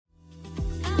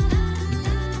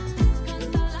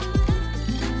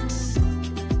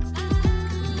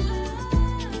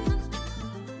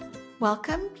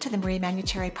Welcome to the Marie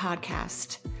Manuchehri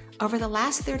podcast. Over the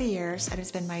last 30 years, it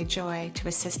has been my joy to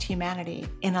assist humanity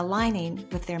in aligning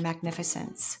with their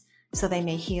magnificence so they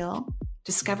may heal,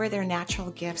 discover their natural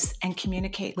gifts, and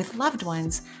communicate with loved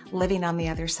ones living on the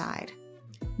other side.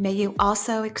 May you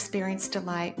also experience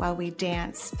delight while we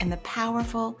dance in the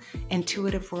powerful,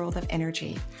 intuitive world of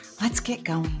energy. Let's get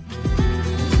going.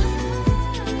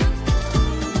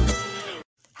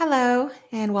 Hello,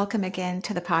 and welcome again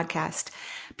to the podcast.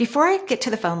 Before I get to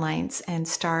the phone lines and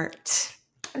start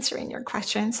answering your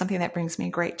questions, something that brings me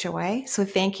great joy. So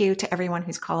thank you to everyone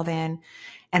who's called in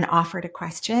and offered a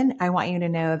question. I want you to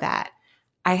know that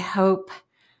I hope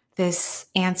this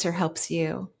answer helps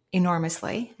you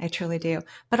enormously. I truly do.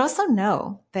 But also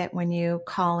know that when you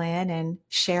call in and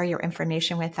share your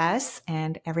information with us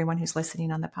and everyone who's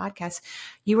listening on the podcast,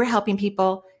 you are helping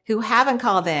people who haven't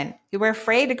called in, who were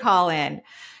afraid to call in,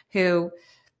 who,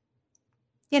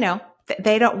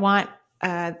 they don't want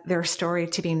their story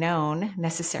to be known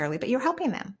necessarily, but you're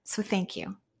helping them. So thank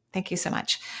you. Thank you so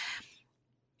much.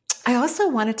 I also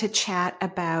wanted to chat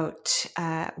about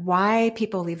why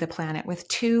people leave the planet with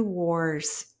two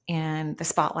wars in the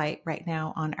spotlight right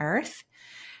now on Earth.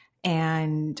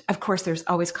 And of course, there's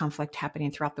always conflict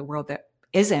happening throughout the world that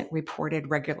isn't reported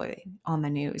regularly on the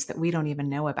news that we don't even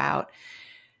know about.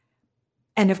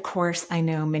 And of course, I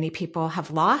know many people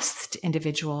have lost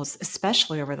individuals,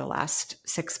 especially over the last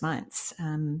 6 months,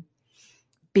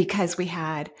 because we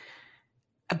had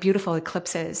beautiful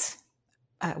eclipses.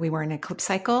 We were in an eclipse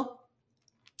cycle,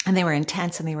 and they were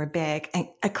intense and they were big. And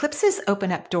eclipses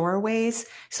open up doorways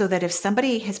so that if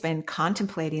somebody has been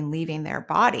contemplating leaving their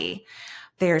body,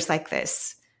 there's like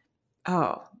this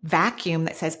vacuum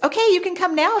that says, okay, you can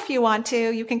come now if you want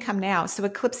to, you can come now. So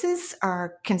eclipses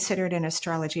are considered in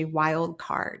astrology wild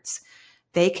cards.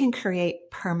 They can create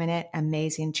permanent,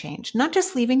 amazing change, not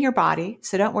just leaving your body.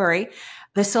 So don't worry.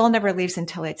 The soul never leaves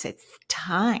until it's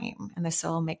time. And the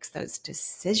soul makes those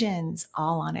decisions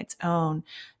all on its own.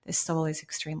 The soul is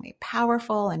extremely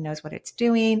powerful and knows what it's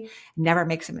doing, never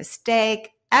makes a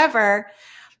mistake ever.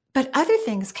 But other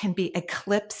things can be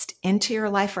eclipsed into your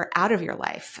life or out of your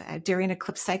life. During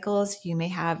eclipse cycles, you may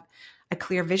have a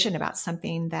clear vision about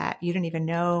something that you didn't even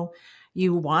know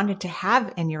you wanted to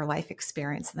have in your life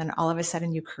experience. And then all of a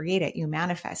sudden you create it, you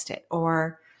manifest it.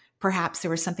 Or perhaps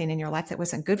there was something in your life that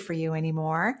wasn't good for you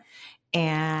anymore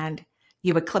and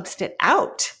you eclipsed it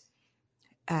out.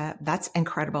 That's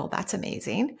incredible. That's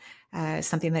amazing.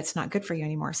 Something that's not good for you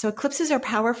anymore. So eclipses are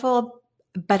powerful.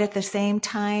 But at the same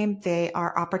time, they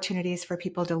are opportunities for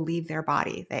people to leave their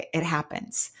body. It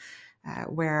happens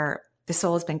where the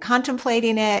soul has been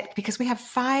contemplating it, because we have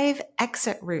 5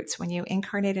 exit routes when you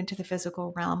incarnate into the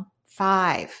physical realm.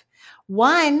 5.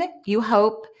 One, you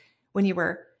hope when you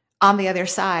were on the other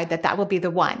side that will be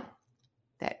the one,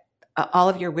 that all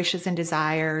of your wishes and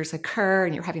desires occur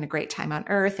and you're having a great time on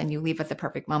earth and you leave at the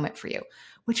perfect moment for you,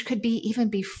 which could be even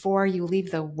before you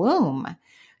leave the womb.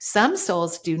 Some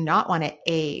souls do not want to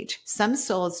age. Some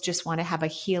souls just want to have a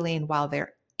healing while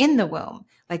they're in the womb,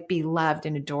 like be loved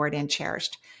and adored and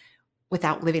cherished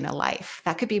without living a life.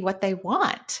 That could be what they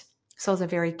want. Souls are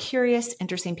very curious,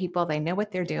 interesting people. They know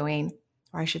what they're doing,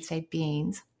 or I should say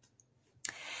beings.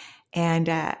 And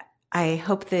I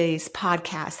hope these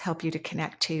podcasts help you to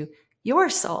connect to your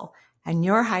soul and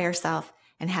your higher self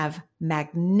and have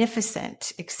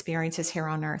magnificent experiences here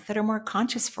on earth that are more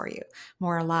conscious for you,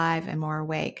 more alive and more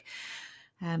awake.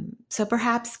 So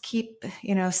perhaps keep,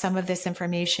 some of this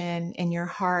information in your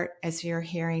heart as you're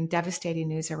hearing devastating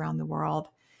news around the world,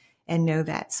 and know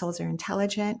that souls are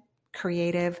intelligent,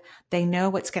 creative. They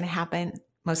know what's going to happen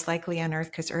most likely on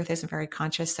earth, because earth isn't very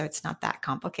conscious. So it's not that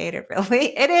complicated,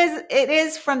 really. It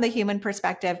is from the human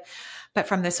perspective, but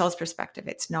from the soul's perspective,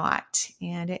 it's not.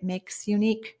 And it makes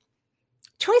unique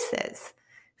choices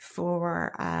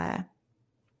for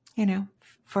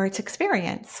its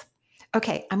experience.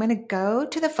 Okay, I'm going to go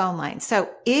to the phone line. So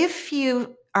if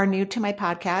you are new to my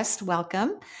podcast,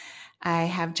 welcome. I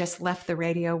have just left the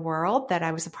radio world that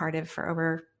I was a part of for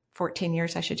over 14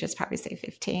 years. I should just probably say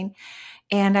 15.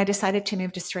 And I decided to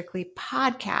move to strictly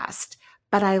podcast.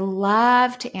 But I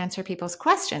love to answer people's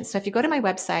questions. So if you go to my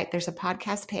website, there's a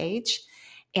podcast page.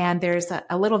 And there's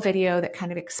a little video that kind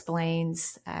of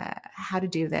explains how to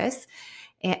do this.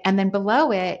 And then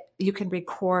below it, you can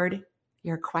record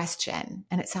your question.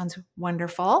 And it sounds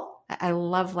wonderful. I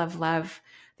love, love, love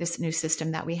this new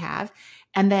system that we have.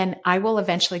 And then I will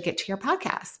eventually get to your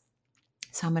podcast.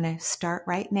 So I'm going to start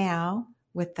right now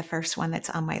with the first one that's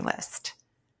on my list.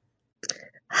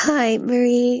 Hi,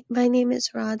 Marie. My name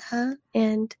is Radha,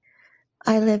 and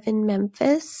I live in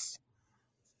Memphis.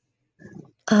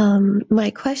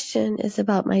 My question is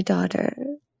about my daughter.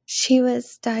 She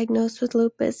was diagnosed with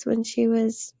lupus when she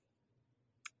was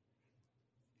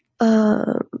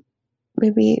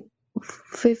maybe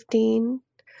 15.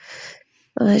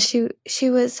 She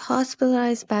was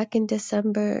hospitalized back in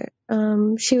December.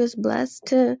 She was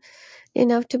blessed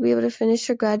enough to be able to finish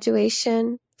her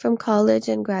graduation from college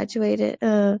and graduated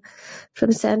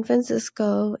from San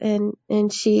Francisco,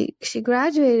 and she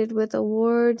graduated with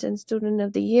awards and Student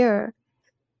of the Year,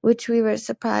 which we were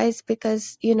surprised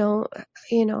because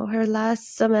her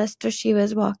last semester she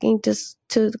was walking to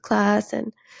the class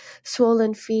and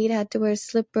swollen feet, had to wear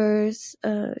slippers.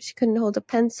 She couldn't hold a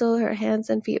pencil. Her hands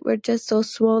and feet were just so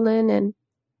swollen and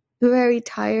very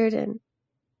tired. And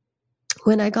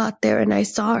when I got there and I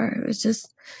saw her, it was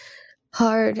just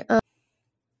hard.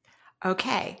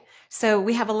 Okay. So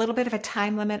we have a little bit of a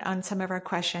time limit on some of our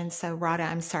questions. So Radha,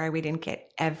 I'm sorry we didn't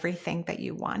get everything that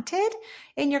you wanted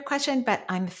in your question, but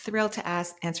I'm thrilled to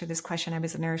answer this question. I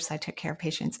was a nurse. I took care of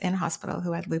patients in hospital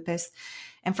who had lupus.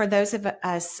 And for those of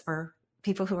us or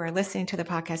people who are listening to the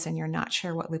podcast and you're not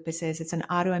sure what lupus is, it's an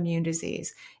autoimmune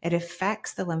disease. It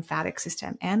affects the lymphatic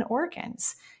system and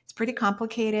organs. It's pretty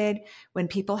complicated. When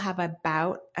people have a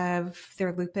bout of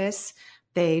their lupus,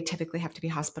 they typically have to be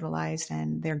hospitalized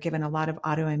and they're given a lot of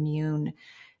autoimmune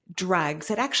drugs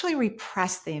that actually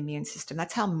repress the immune system.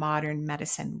 That's how modern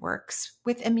medicine works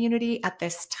with immunity at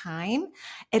this time.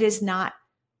 It is not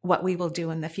what we will do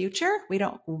in the future. We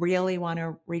don't really want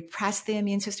to repress the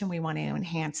immune system. We want to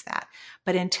enhance that.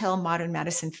 But until modern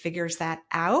medicine figures that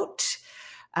out,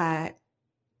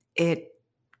 it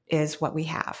is what we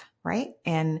have, right?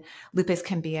 And lupus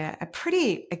can be a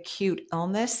pretty acute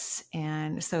illness.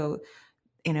 And so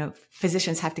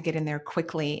physicians have to get in there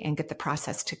quickly and get the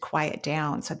process to quiet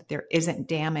down so that there isn't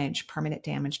damage, permanent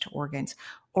damage to organs,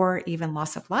 or even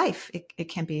loss of life. It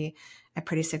can be a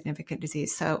pretty significant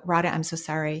disease. So Radha, I'm so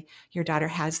sorry your daughter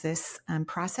has this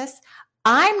process.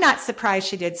 I'm not surprised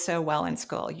she did so well in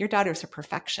school. Your daughter's a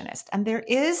perfectionist, and there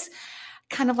is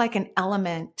kind of like an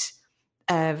element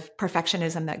of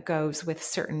perfectionism that goes with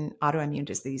certain autoimmune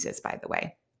diseases, by the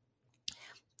way.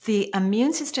 The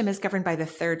immune system is governed by the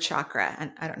third chakra.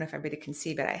 And I don't know if everybody can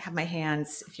see, but I have my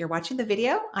hands. If you're watching the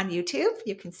video on YouTube,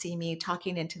 you can see me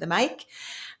talking into the mic.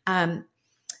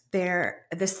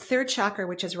 This third chakra,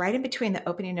 which is right in between the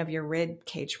opening of your rib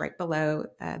cage, right below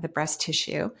the breast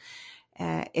tissue,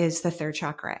 is the third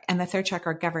chakra. And the third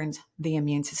chakra governs the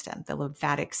immune system, the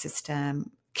lymphatic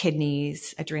system,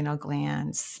 kidneys, adrenal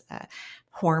glands,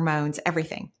 hormones,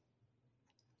 everything.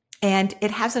 And it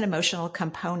has an emotional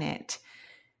component,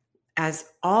 as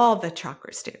all the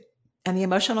chakras do. And the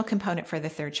emotional component for the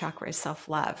third chakra is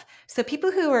self-love. So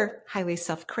people who are highly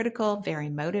self-critical, very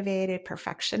motivated,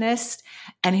 perfectionist,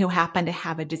 and who happen to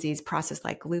have a disease process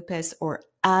like lupus or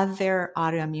other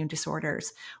autoimmune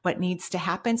disorders, what needs to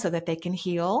happen so that they can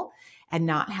heal and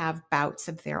not have bouts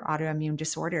of their autoimmune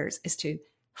disorders is to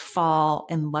fall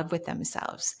in love with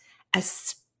themselves,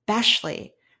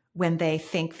 especially when they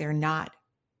think they're not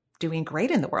doing great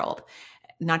in the world,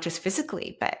 not just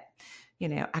physically, but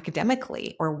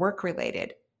academically or work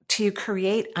related. To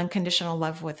create unconditional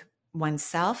love with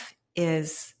oneself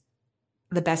is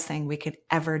the best thing we could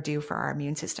ever do for our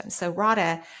immune system. So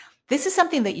Radha, this is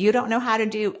something that you don't know how to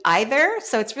do either.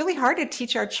 So it's really hard to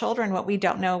teach our children what we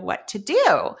don't know what to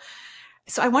do.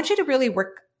 So I want you to really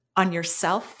work on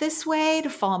yourself this way, to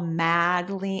fall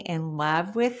madly in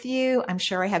love with you. I'm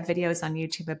sure I have videos on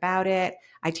YouTube about it.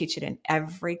 I teach it in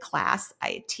every class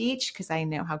I teach because I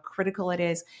know how critical it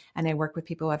is. And I work with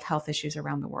people who have health issues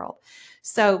around the world.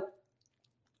 So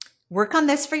work on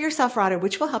this for yourself, Radha,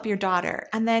 which will help your daughter.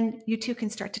 And then you two can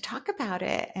start to talk about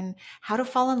it and how to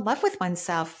fall in love with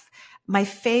oneself. My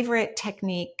favorite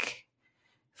technique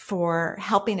for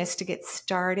helping us to get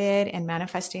started and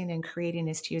manifesting and creating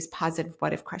is to use positive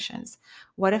what if questions.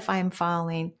 What if I'm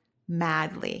falling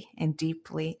madly and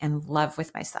deeply in love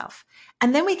with myself?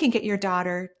 And then we can get your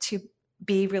daughter to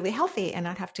be really healthy and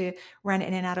not have to run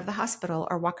in and out of the hospital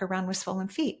or walk around with swollen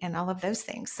feet and all of those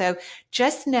things. So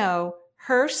just know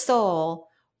her soul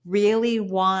really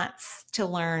wants to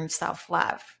learn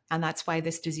self-love. And that's why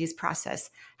this disease process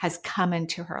has come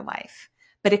into her life.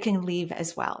 But it can leave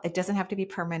as well. It doesn't have to be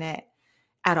permanent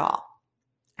at all.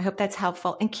 I hope that's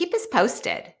helpful. And keep us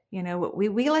posted.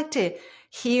 We like to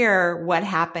hear what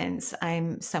happens.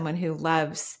 I'm someone who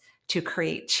loves to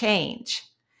create change.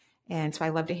 And so I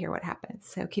love to hear what happens.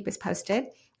 So keep us posted.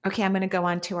 Okay, I'm going to go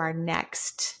on to our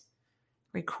next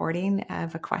recording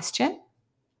of a question.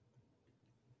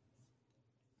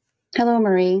 Hello,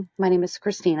 Marie. My name is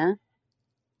Christina.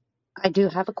 I do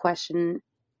have a question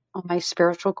on my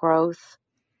spiritual growth.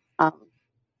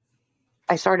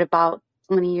 I started about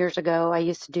 20 years ago. I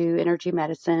used to do energy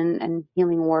medicine and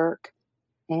healing work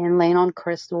and laying on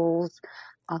crystals.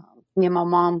 Me and my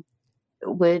mom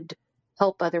would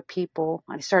help other people.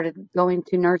 I started going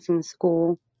to nursing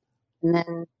school and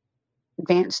then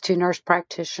advanced to nurse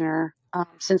practitioner.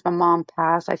 Since my mom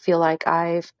passed, I feel like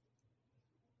my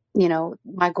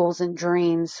goals and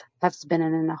dreams have been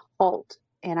in a halt.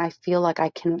 And I feel like I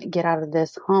can get out of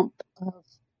this hump of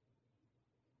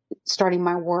starting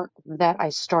my work that I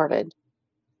started.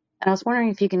 And I was wondering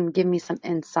if you can give me some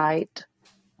insight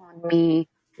on me,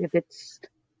 if it's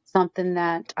something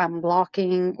that I'm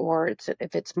blocking, or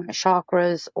if it's my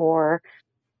chakras, or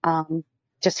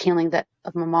just healing that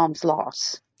of my mom's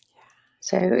loss.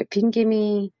 So if you can give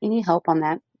me any help on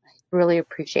that, I really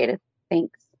appreciate it.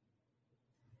 Thanks.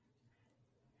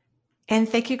 And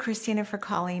thank you, Christina, for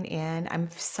calling in. I'm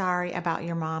sorry about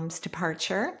your mom's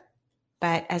departure.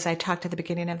 But as I talked at the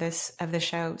beginning of the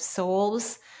show,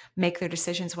 souls make their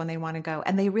decisions when they want to go.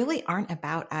 And they really aren't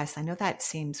about us. I know that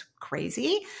seems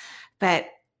crazy, but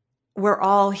we're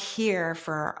all here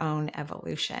for our own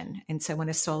evolution. And so when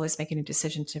a soul is making a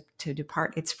decision to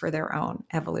depart, it's for their own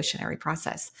evolutionary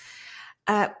process.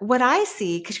 What I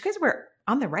see, because you guys were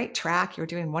on the right track, you're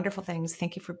doing wonderful things.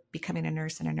 Thank you for becoming a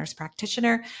nurse and a nurse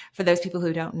practitioner. For those people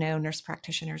who don't know, nurse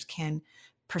practitioners can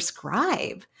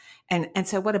prescribe. And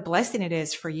so what a blessing it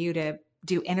is for you to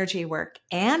do energy work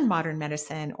and modern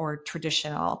medicine or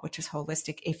traditional, which is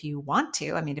holistic if you want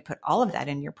to. I mean, to put all of that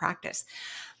in your practice.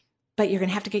 But you're going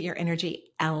to have to get your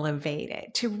energy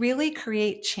elevated to really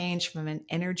create change from an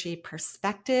energy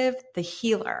perspective. The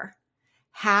healer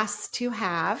has to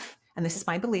have, and this is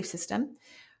my belief system,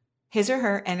 his or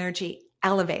her energy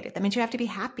elevated. That means you have to be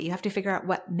happy. You have to figure out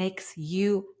what makes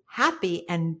you happy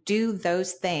and do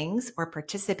those things or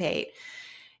participate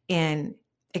in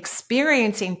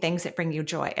experiencing things that bring you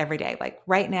joy every day. Like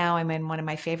right now, I'm in one of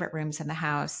my favorite rooms in the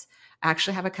house. I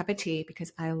actually have a cup of tea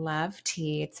because I love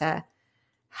tea. It's a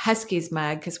Huskies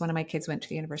mug because one of my kids went to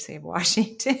the University of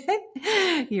Washington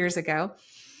years ago.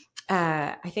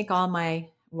 I think all my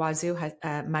Wazoo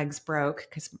mugs broke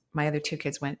because my other two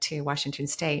kids went to Washington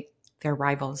State. They're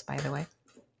rivals, by the way.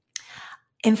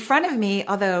 In front of me,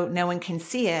 although no one can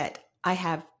see it, I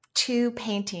have two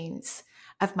paintings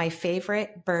of my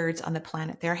favorite birds on the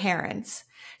planet. They're herons.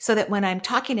 So that when I'm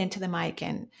talking into the mic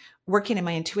and working in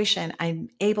my intuition, I'm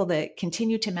able to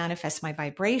continue to manifest my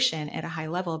vibration at a high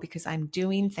level because I'm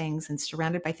doing things and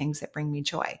surrounded by things that bring me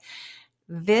joy.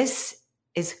 This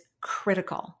is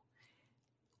critical.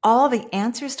 All the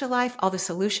answers to life, all the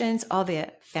solutions, all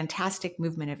the fantastic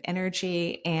movement of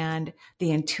energy and the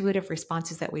intuitive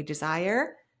responses that we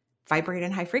desire vibrate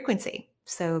in high frequency.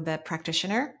 So the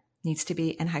practitioner needs to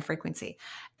be in high frequency.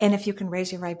 And if you can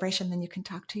raise your vibration, then you can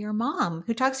talk to your mom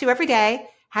who talks to you every day,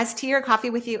 has tea or coffee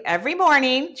with you every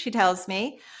morning, she tells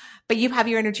me, but you have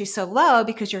your energy so low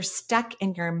because you're stuck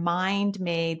in your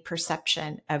mind-made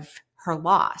perception of her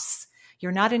loss.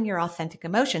 You're not in your authentic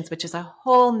emotions, which is a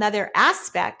whole nother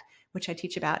aspect, which I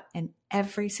teach about in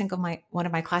every single one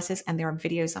of my classes. And there are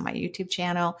videos on my YouTube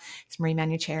channel. It's Marie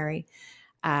Manuchehri,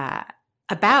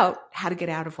 about how to get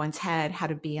out of one's head, how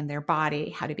to be in their body,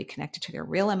 how to be connected to their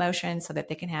real emotions so that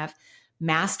they can have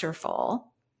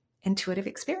masterful, intuitive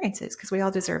experiences, because we all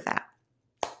deserve that.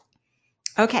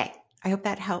 Okay, I hope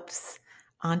that helps.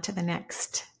 On to the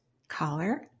next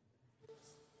caller.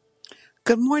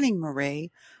 Good morning,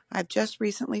 Marie. I've just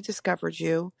recently discovered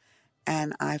you,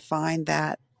 and I find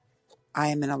that I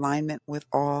am in alignment with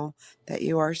all that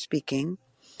you are speaking.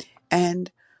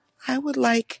 And I would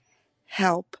like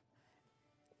help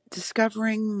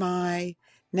discovering my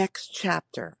next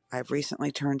chapter. I've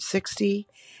recently turned 60.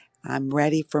 I'm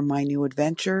ready for my new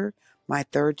adventure, my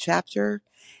third chapter,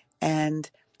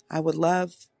 and I would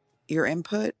love your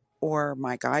input or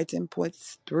my guide's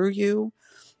inputs through you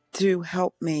to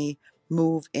help me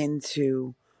move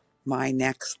into my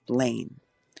next lane.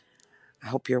 I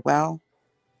hope you're well.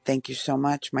 Thank you so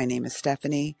much. My name is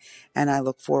Stephanie, and I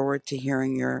look forward to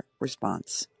hearing your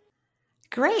response.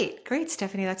 Great,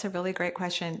 Stephanie. That's a really great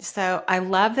question. So I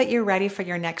love that you're ready for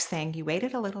your next thing. You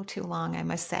waited a little too long, I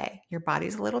must say. Your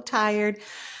body's a little tired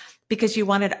because you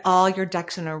wanted all your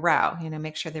ducks in a row,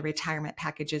 make sure the retirement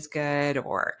package is good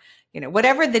or,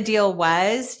 whatever the deal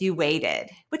was, you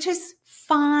waited, which is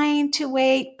fine to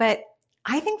wait. But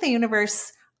I think the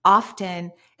universe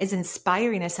often is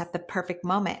inspiring us at the perfect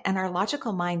moment, and our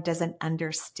logical mind doesn't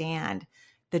understand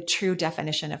the true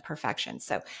definition of perfection.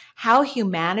 So how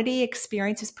humanity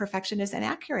experiences perfection is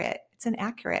inaccurate. It's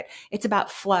inaccurate. It's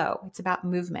about flow. It's about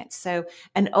movement. So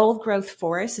an old growth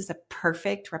forest is a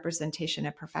perfect representation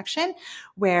of perfection,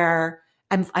 where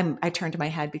I turned my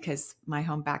head because my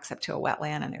home backs up to a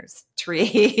wetland and there's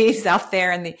trees out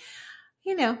there and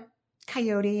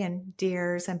coyote and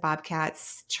deers and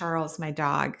bobcats. Charles, my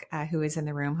dog, who is in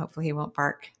the room, hopefully he won't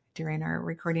bark during our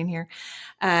recording here.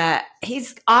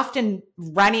 He's often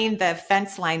running the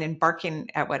fence line and barking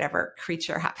at whatever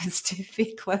creature happens to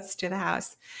be close to the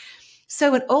house.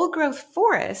 So an old growth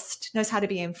forest knows how to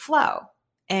be in flow.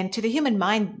 And to the human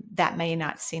mind, that may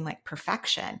not seem like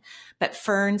perfection, but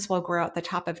ferns will grow at the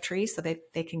top of trees so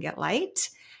that they can get light,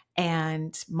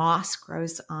 and moss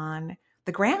grows on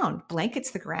the ground,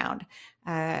 blankets the ground,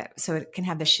 so it can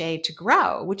have the shade to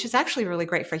grow, which is actually really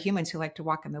great for humans who like to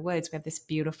walk in the woods. We have this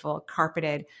beautiful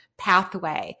carpeted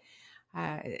pathway.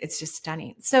 It's just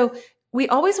stunning. So we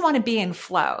always want to be in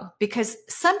flow because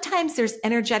sometimes there's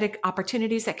energetic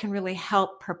opportunities that can really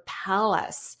help propel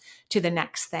us to the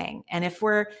next thing. And if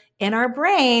we're in our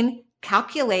brain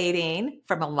calculating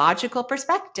from a logical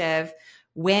perspective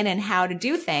when and how to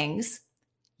do things,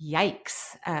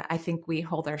 yikes, I think we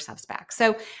hold ourselves back.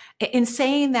 So in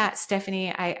saying that,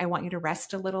 Stephanie, I want you to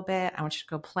rest a little bit. I want you to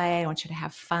go play. I want you to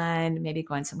have fun, maybe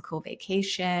go on some cool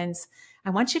vacations.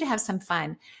 I want you to have some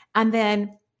fun. And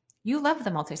then you love the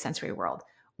multisensory world.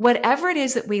 Whatever it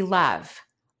is that we love,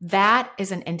 that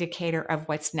is an indicator of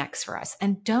what's next for us.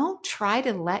 And don't try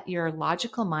to let your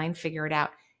logical mind figure it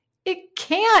out. It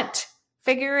can't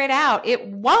figure it out. It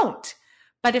won't.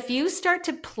 But if you start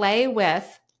to play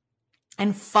with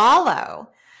and follow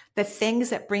the things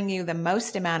that bring you the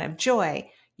most amount of joy,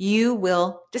 you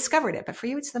will discover it. But for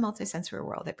you, it's the multisensory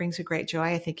world that brings you great joy.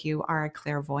 I think you are a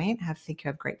clairvoyant. I think you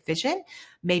have great vision.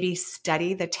 Maybe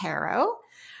study the tarot.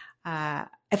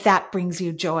 If that brings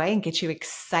you joy and gets you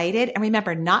excited. And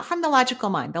remember, not from the logical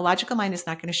mind. The logical mind is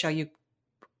not going to show you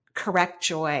correct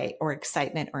joy or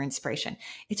excitement or inspiration.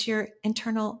 It's your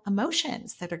internal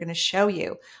emotions that are going to show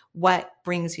you what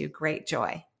brings you great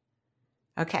joy.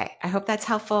 Okay, I hope that's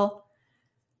helpful.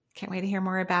 Can't wait to hear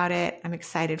more about it. I'm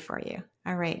excited for you.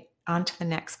 All right, on to the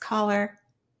next caller.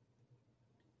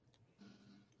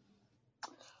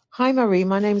 Hi, Marie.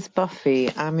 My name's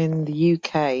Buffy. I'm in the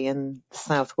UK, in the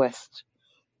southwest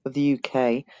of the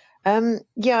UK.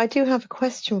 I do have a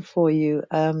question for you,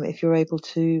 if you're able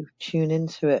to tune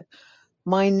into it.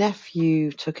 My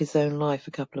nephew took his own life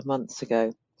a couple of months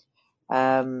ago,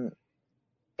 in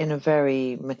a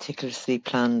very meticulously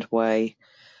planned way.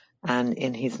 And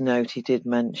in his note, he did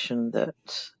mention that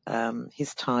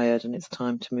he's tired and it's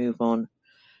time to move on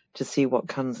to see what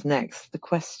comes next. The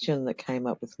question that came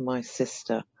up with my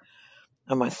sister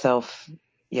and myself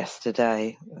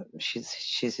yesterday, she's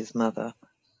his mother,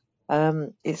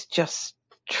 it's just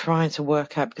trying to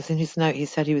work out, because in his note he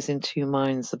said he was in two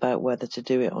minds about whether to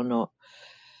do it or not.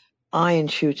 I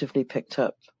intuitively picked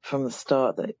up from the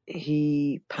start that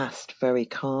he passed very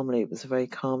calmly. It was a very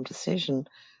calm decision.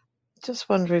 Just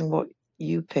wondering what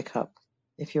you pick up,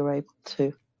 if you're able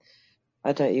to.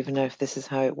 I don't even know if this is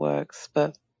how it works,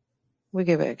 but we'll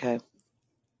give it a go.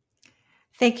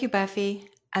 Thank you, Buffy.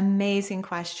 Amazing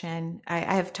question. I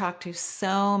have talked to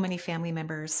so many family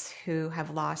members who have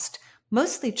lost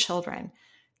mostly children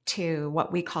to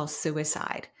what we call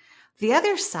suicide. The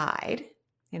other side,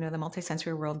 the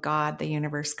multisensory world, God, the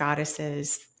universe,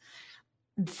 goddesses,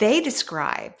 they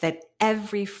describe that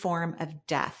every form of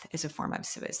death is a form of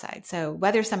suicide. So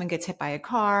whether someone gets hit by a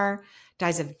car,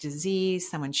 dies of disease,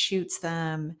 someone shoots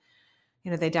them,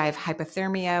 they die of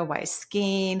hypothermia while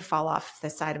skiing, fall off the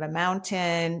side of a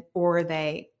mountain, or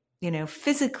they,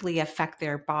 physically affect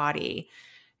their body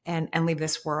and leave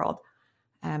this world.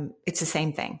 It's the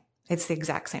same thing. It's the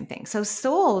exact same thing. So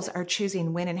souls are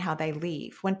choosing when and how they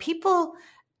leave. When people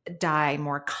die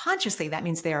more consciously, that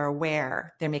means they are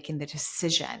aware, they're making the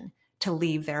decision to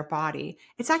leave their body.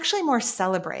 It's actually more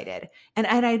celebrated. And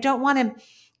I don't want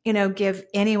to, give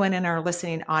anyone in our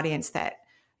listening audience that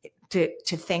to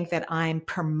think that I'm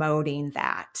promoting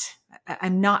that.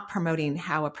 I'm not promoting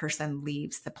how a person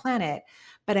leaves the planet,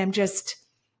 but I'm just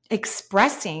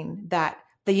expressing that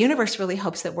the universe really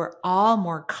hopes that we're all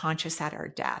more conscious at our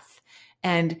death.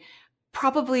 And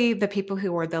probably the people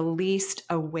who are the least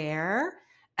aware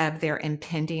of their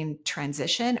impending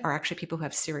transition are actually people who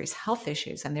have serious health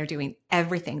issues, and they're doing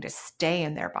everything to stay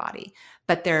in their body,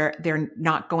 but they're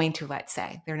not going to, let's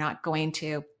say, they're not going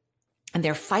to, and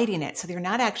they're fighting it. So they're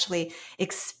not actually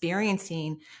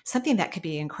experiencing something that could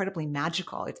be incredibly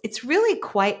magical. It's really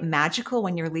quite magical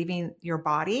when you're leaving your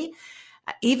body.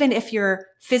 Even if your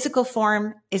physical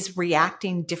form is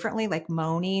reacting differently, like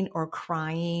moaning or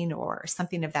crying or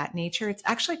something of that nature, it's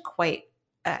actually quite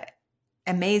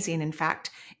amazing. In fact,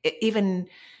 even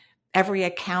every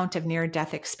account of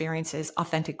near-death experiences,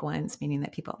 authentic ones, meaning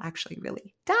that people actually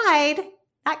really died,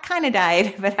 not kind of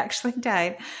died, but actually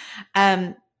died,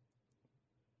 um,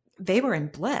 they were in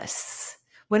bliss.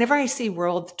 Whenever I see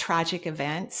world tragic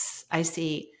events, I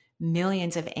see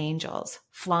millions of angels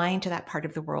flying to that part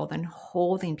of the world and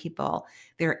holding people,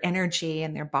 their energy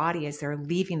and their body as they're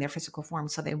leaving their physical form,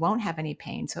 so they won't have any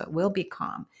pain, so it will be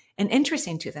calm and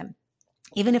interesting to them,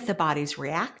 even if the body's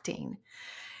reacting.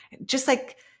 Just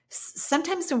like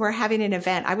sometimes when we're having an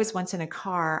event, I was once in a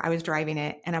car, I was driving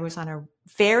it, and I was on a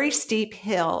very steep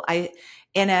hill.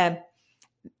 In a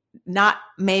not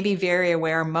maybe very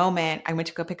aware moment, I went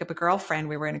to go pick up a girlfriend.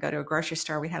 We were going to go to a grocery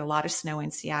store. We had a lot of snow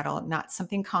in Seattle, not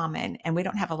something common. And we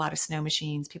don't have a lot of snow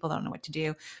machines. People don't know what to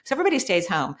do. So everybody stays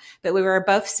home. But we were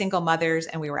both single mothers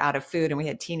and we were out of food and we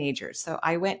had teenagers. So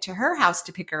I went to her house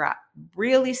to pick her up,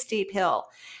 really steep hill.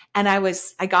 And I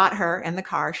got her in the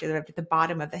car. She lived at the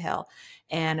bottom of the hill.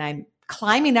 And I'm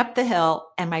climbing up the hill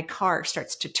and my car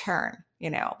starts to turn,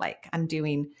 like I'm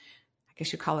doing, I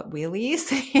guess you call it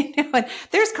wheelies. And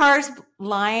there's cars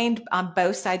lined on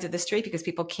both sides of the street because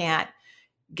people can't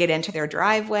get into their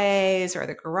driveways or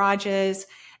the garages.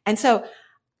 And so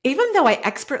even though I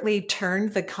expertly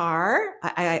turned the car,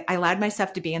 I allowed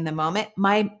myself to be in the moment.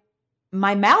 My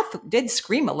mouth did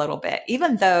scream a little bit,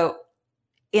 even though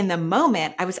in the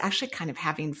moment I was actually kind of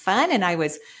having fun and I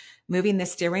was moving the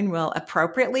steering wheel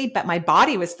appropriately, but my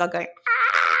body was still going,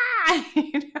 ah!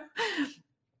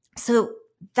 So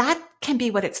that can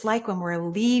be what it's like when we're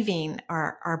leaving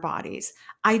our bodies.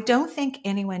 I don't think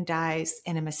anyone dies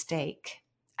in a mistake.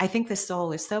 I think the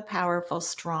soul is so powerful,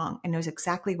 strong, and knows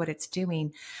exactly what it's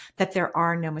doing that there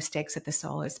are no mistakes that the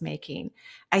soul is making.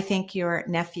 I think your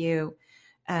nephew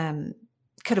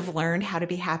could have learned how to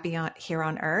be happy here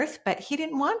on earth, but he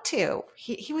didn't want to.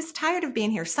 He was tired of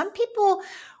being here. Some people,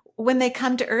 when they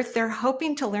come to earth, they're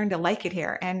hoping to learn to like it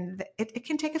here. And it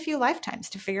can take a few lifetimes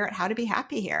to figure out how to be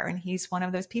happy here. And he's one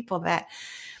of those people that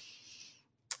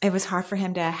it was hard for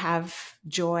him to have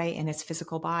joy in his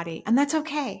physical body. And that's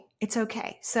okay. It's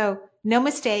okay. So no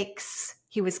mistakes.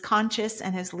 He was conscious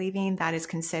and his leaving, that is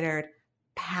considered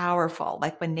powerful.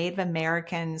 Like when Native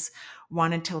Americans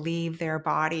wanted to leave their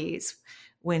bodies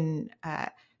when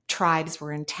tribes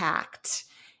were intact,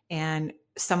 and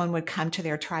someone would come to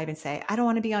their tribe and say, I don't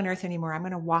want to be on earth anymore. I'm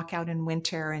going to walk out in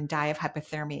winter and die of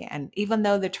hypothermia. And even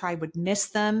though the tribe would miss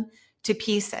them to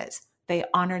pieces, they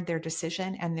honored their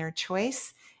decision and their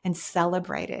choice and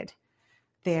celebrated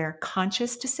their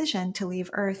conscious decision to leave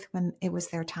earth when it was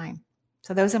their time.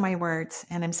 So those are my words.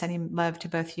 And I'm sending love to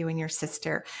both you and your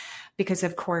sister, because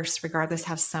of course, regardless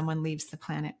how someone leaves the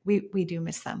planet, we do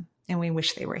miss them and we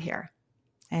wish they were here.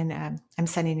 And I'm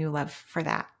sending you love for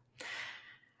that.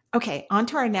 Okay, on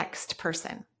to our next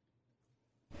person.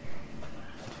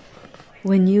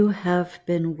 When you have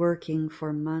been working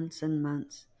for months and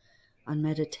months on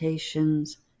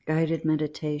meditations, guided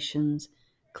meditations,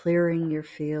 clearing your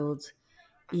fields,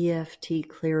 EFT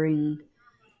clearing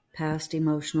past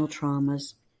emotional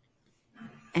traumas,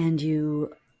 and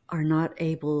you are not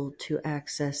able to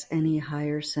access any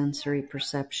higher sensory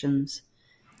perceptions,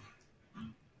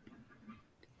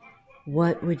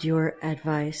 what would your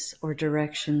advice or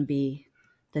direction be,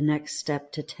 the next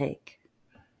step to take?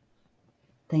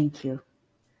 Thank you.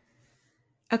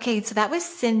 Okay, so that was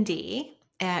Cindy.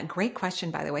 Great question,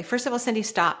 by the way. First of all, Cindy,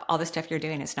 stop. All the stuff you're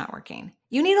doing is not working.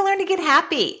 You need to learn to get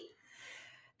happy.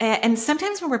 And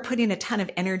sometimes when we're putting a ton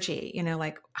of energy,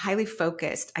 like highly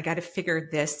focused, I got to figure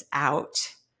this out,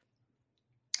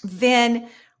 then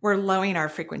we're lowering our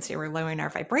frequency, we're lowering our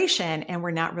vibration, and we're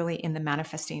not really in the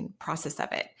manifesting process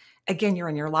of it. Again, you're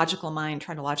in your logical mind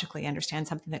trying to logically understand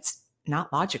something that's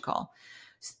not logical.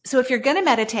 So if you're going to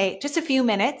meditate, just a few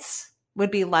minutes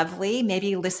would be lovely.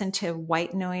 Maybe listen to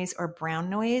white noise or brown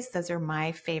noise. Those are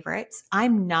my favorites.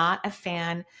 I'm not a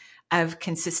fan of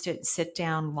consistent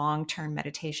sit-down, long-term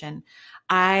meditation.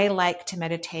 I like to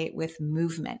meditate with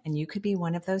movement, and you could be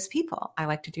one of those people. I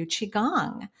like to do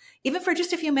Qigong. Even for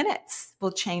just a few minutes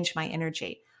will change my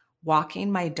energy.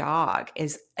 Walking my dog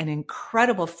is an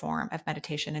incredible form of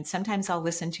meditation, and sometimes I'll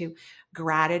listen to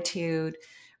gratitude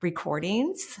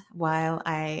recordings while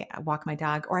I walk my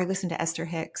dog, or I listen to Esther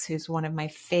Hicks, who's one of my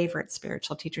favorite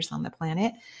spiritual teachers on the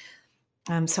planet.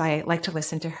 So I like to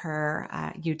listen to her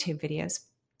YouTube videos.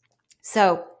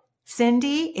 So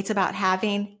Cindy, it's about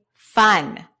having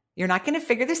fun. You're not going to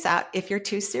figure this out if you're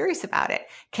too serious about it.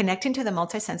 Connecting to the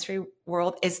multisensory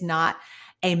world is not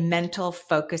a mental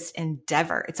focused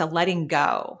endeavor. It's a letting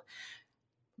go.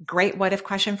 Great what if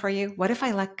question for you. What if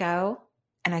I let go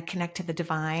and I connect to the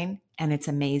divine and it's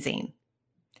amazing?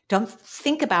 Don't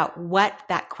think about what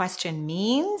that question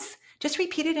means. Just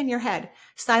repeat it in your head,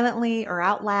 silently or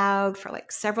out loud for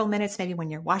like several minutes, maybe when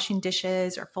you're washing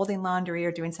dishes or folding laundry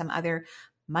or doing some other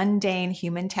mundane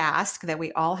human task that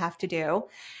we all have to do.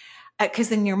 Because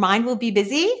then your mind will be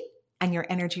busy and your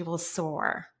energy will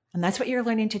soar. And that's what you're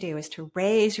learning to do, is to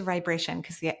raise your vibration,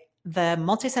 because the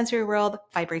multisensory world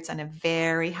vibrates on a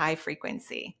very high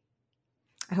frequency.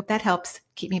 I hope that helps.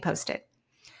 Keep me posted.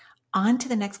 On to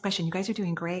the next question. You guys are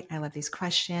doing great. I love these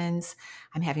questions.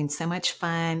 I'm having so much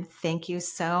fun. Thank you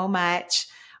so much.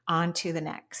 On to the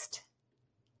next.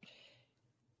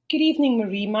 Good evening,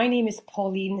 Marie. My name is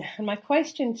Pauline, and my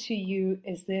question to you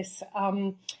is this.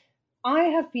 I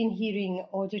have been hearing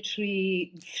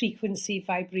auditory frequency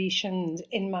vibrations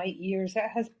in my ears. It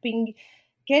has been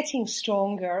getting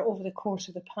stronger over the course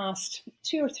of the past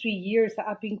 2 or 3 years that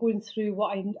I've been going through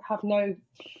what I have now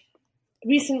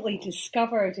recently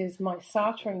discovered is my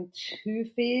Saturn II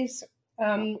phase.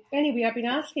 Anyway, I've been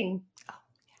asking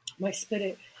my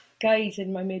spirit guides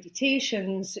in my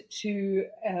meditations to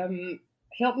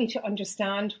help me to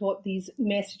understand what these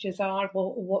messages are,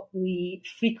 what the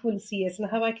frequency is, and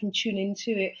how I can tune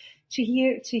into it to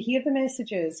hear the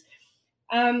messages.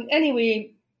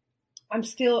 Anyway, I'm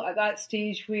still at that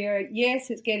stage where, yes,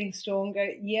 it's getting stronger.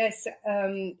 Yes,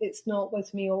 it's not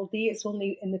with me all day. It's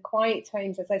only in the quiet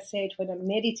times, as I said, when I'm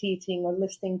meditating or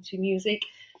listening to music.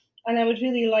 And I would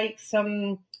really like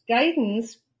some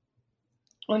guidance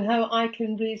on how I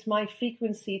can raise my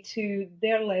frequency to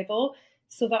their level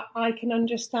so that I can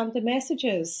understand the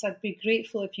messages. I'd be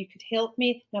grateful if you could help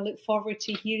me. And I look forward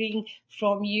to hearing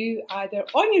from you either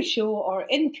on your show or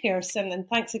in person. And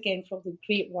thanks again for all the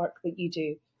great work that you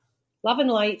do. Love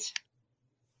and light.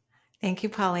 Thank you,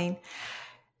 Pauline.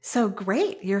 So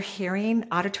great. You're hearing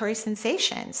auditory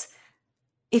sensations.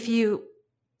 If you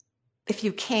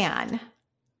can,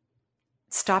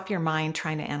 stop your mind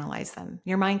trying to analyze them.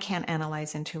 Your mind can't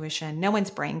analyze intuition. No one's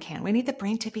brain can. We need the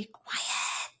brain to be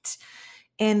quiet.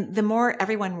 And the more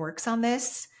everyone works on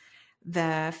this,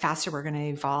 the faster we're going to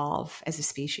evolve as a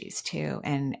species too.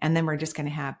 And then we're just going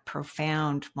to have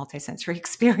profound multisensory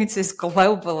experiences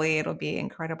globally. It'll be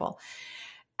incredible.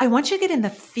 I want you to get in the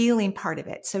feeling part of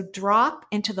it. So drop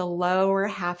into the lower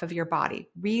half of your body.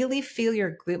 Really feel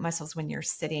your glute muscles when you're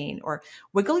sitting, or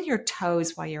wiggle your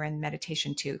toes while you're in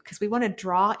meditation too, because we want to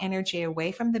draw energy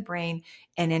away from the brain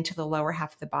and into the lower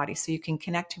half of the body so you can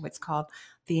connect to what's called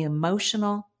the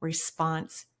emotional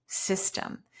response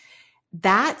system.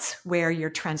 That's where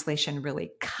your translation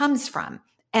really comes from.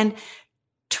 And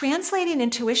translating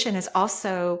intuition is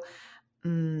also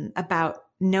about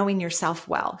knowing yourself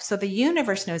well. So the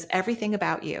universe knows everything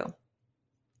about you.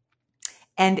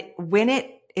 And when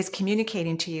it is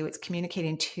communicating to you, it's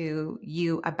communicating to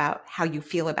you about how you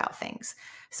feel about things.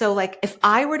 So like if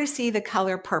I were to see the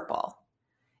color purple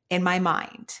in my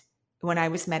mind when I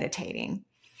was meditating,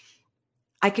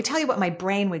 I could tell you what my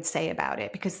brain would say about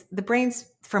it, because the brains,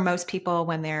 for most people,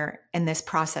 when they're in this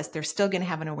process, they're still going to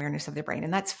have an awareness of their brain,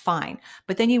 and that's fine.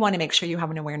 But then you want to make sure you have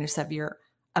an awareness of your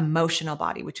emotional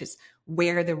body, which is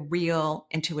where the real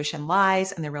intuition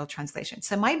lies and the real translation.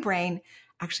 So my brain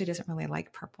actually doesn't really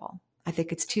like purple. I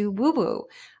think it's too woo-woo.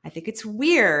 I think it's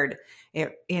weird.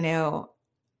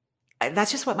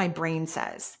 That's just what my brain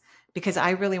says, because I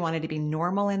really wanted to be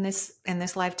normal in this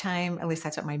lifetime. At least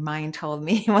that's what my mind told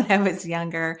me when I was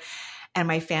younger. And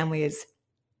my family is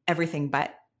everything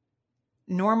but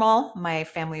normal. My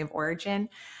family of origin,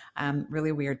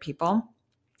 really weird people,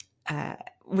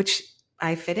 which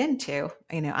I fit into.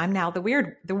 I'm now the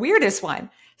weirdest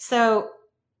one. So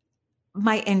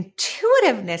my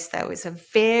intuitiveness, though, is a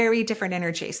very different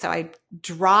energy. So I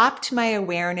dropped my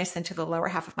awareness into the lower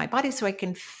half of my body so I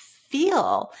can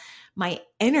feel my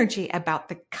energy about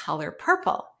the color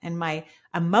purple. And my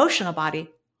emotional body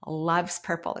loves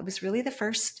purple. It was really the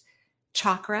first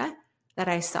chakra that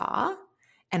I saw.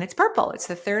 And it's purple. It's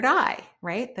the third eye,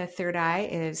 right? The third eye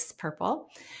is purple.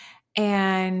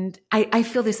 And I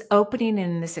feel this opening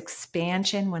and this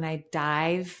expansion when I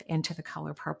dive into the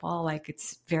color purple. Like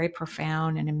it's very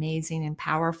profound and amazing and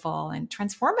powerful and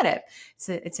transformative.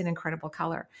 It's an incredible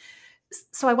color.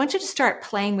 So I want you to start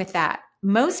playing with that.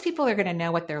 Most people are going to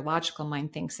know what their logical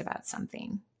mind thinks about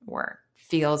something or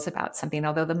feels about something,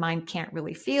 although the mind can't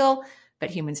really feel,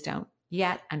 but humans don't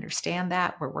yet understand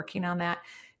that. We're working on that.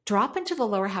 Drop into the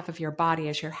lower half of your body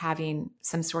as you're having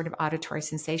some sort of auditory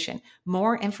sensation.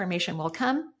 More information will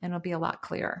come and it'll be a lot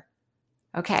clearer.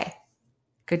 Okay,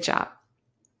 good job.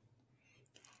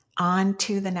 On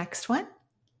to the next one.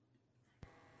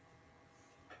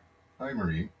 Hi,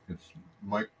 Marie. It's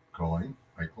Mike calling,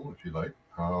 Michael, if you like.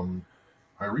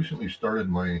 I recently started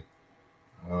my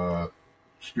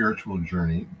spiritual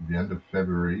journey at the end of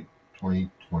February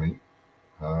 2020,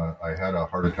 I had a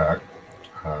heart attack.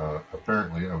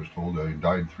 Apparently, I was told I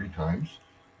died 3 times.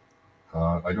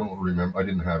 I don't remember. I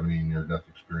didn't have any near-death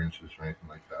experiences or anything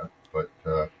like that. But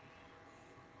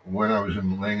when I was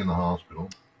laying in the hospital,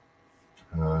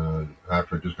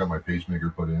 after I just got my pacemaker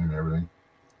put in and everything,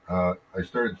 I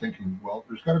started thinking, well,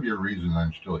 there's got to be a reason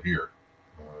I'm still here.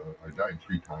 I died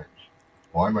 3 times.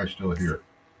 Why am I still here?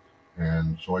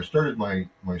 And so I started my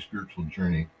spiritual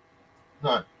journey,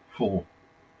 not full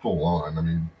on. I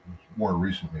mean, more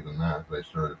recently than that I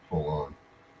started full on.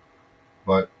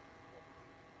 But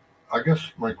I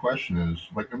guess my question is,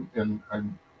 like,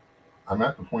 I'm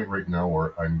at the point right now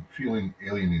where I'm feeling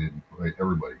alienated by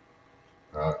everybody.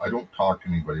 I don't talk to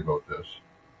anybody about this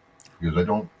because I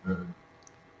don't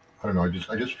know. I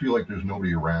just feel like there's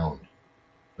nobody around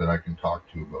that I can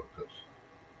talk to about this.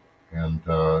 And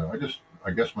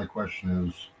I guess my question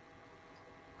is,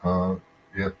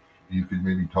 if you could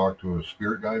maybe talk to a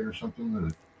spirit guide or something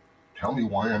to tell me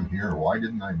why I'm here. Why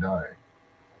didn't I die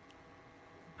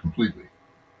completely?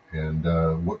 And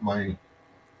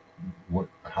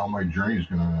how my journey is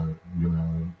gonna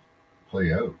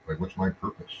play out. Like, what's my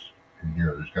purpose in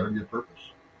here? There's got to be a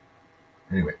purpose.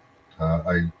 Anyway,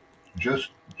 I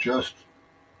just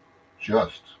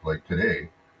like today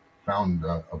found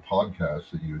a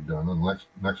podcast that you had done on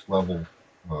Next Level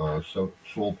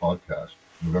Soul Podcast,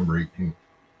 November 18th.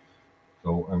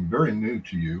 So I'm very new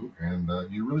to you, and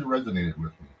you really resonated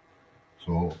with me.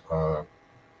 So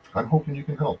I'm hoping you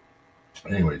can help.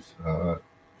 Anyways,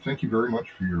 thank you very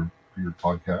much for your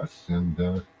podcasts and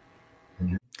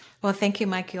your. Well, thank you,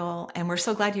 Michael, and we're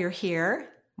so glad you're here.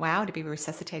 Wow, to be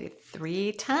resuscitated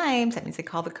 3 times. That means they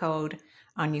called the code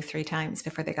on you 3 times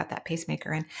before they got that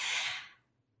pacemaker in.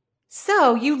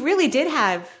 So you really did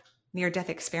have near-death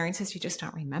experiences. You just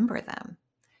don't remember them.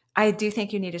 I do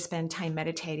think you need to spend time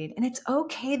meditating, and it's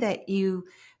okay that you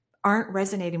aren't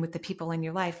resonating with the people in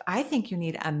your life. I think you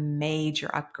need a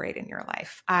major upgrade in your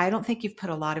life. I don't think you've put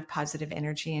a lot of positive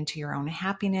energy into your own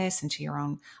happiness, into your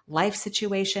own life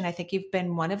situation. I think you've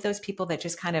been one of those people that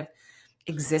just kind of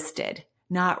existed,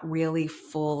 not really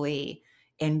fully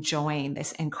enjoying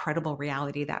this incredible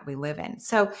reality that we live in.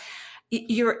 So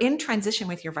you're in transition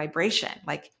with your vibration.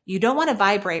 Like, you don't want to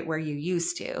vibrate where you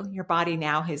used to. Your body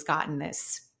now has gotten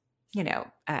this,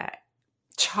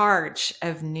 charge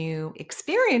of new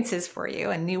experiences for you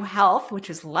and new health, which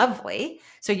is lovely.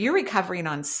 So you're recovering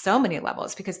on so many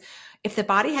levels, because if the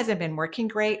body hasn't been working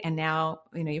great and now,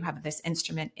 you have this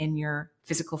instrument in your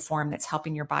physical form that's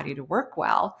helping your body to work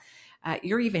well,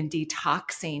 you're even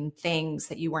detoxing things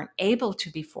that you weren't able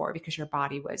to before because your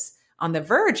body was on the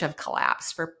verge of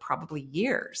collapse for probably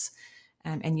years,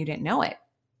 and you didn't know it.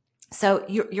 So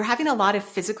you're having a lot of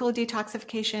physical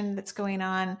detoxification that's going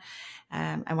on.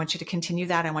 I want you to continue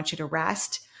that. I want you to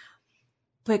rest.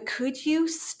 But could you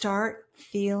start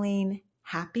feeling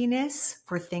happiness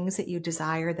for things that you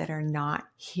desire that are not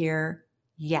here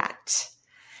yet?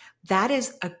 That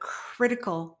is a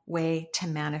critical way to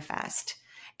manifest.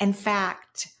 In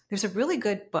fact, there's a really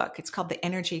good book. It's called The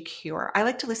Energy Cure. I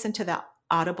like to listen to the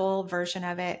Audible version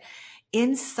of it.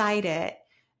 Inside it,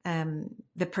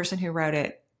 the person who wrote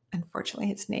it, unfortunately,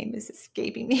 his name is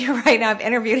escaping me right now. I've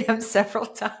interviewed him several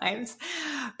times,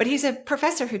 but he's a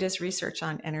professor who does research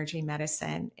on energy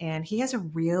medicine, and he has a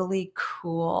really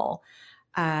cool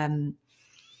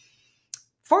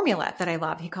formula that I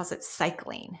love. He calls it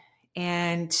cycling,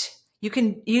 and you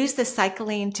can use the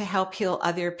cycling to help heal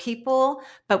other people.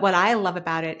 But what I love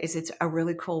about it is it's a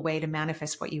really cool way to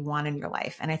manifest what you want in your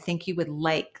life. And I think you would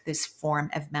like this form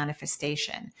of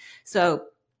manifestation. So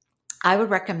I would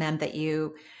recommend that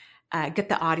you get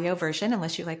the audio version,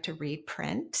 unless you like to read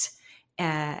print,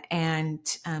 and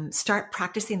start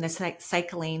practicing the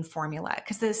cycling formula.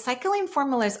 Because the cycling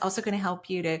formula is also going to help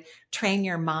you to train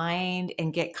your mind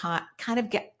and get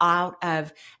out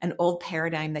of an old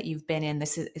paradigm that you've been in.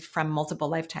 This is from multiple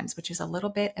lifetimes, which is a little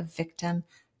bit of victim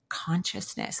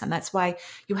consciousness. And that's why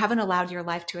you haven't allowed your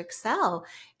life to excel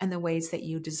in the ways that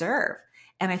you deserve.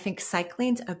 And I think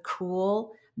cycling's a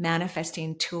cool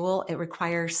manifesting tool. It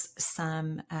requires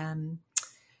some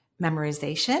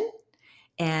memorization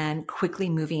and quickly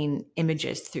moving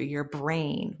images through your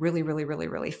brain really, really, really,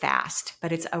 really fast.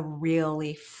 But it's a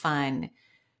really fun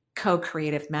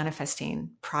co-creative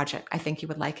manifesting project. I think you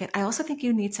would like it. I also think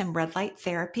you need some red light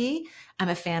therapy. I'm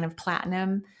a fan of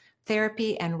platinum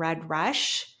therapy and red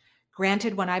rush.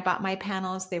 Granted, when I bought my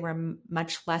panels, they were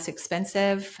much less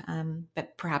expensive,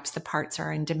 but perhaps the parts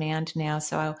are in demand now.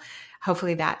 So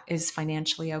hopefully that is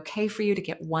financially okay for you to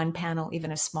get one panel,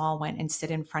 even a small one, and sit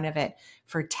in front of it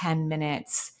for 10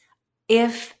 minutes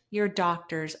if your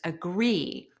doctors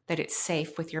agree that it's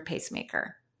safe with your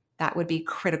pacemaker. That would be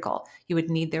critical. You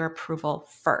would need their approval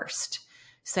first.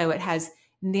 So it has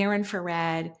near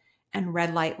infrared and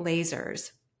red light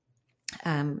lasers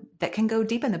that can go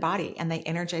deep in the body, and they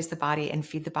energize the body and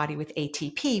feed the body with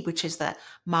ATP, which is the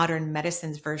modern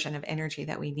medicine's version of energy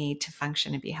that we need to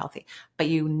function and be healthy. But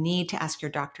you need to ask your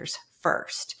doctors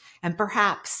first. And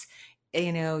perhaps,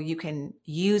 you can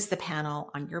use the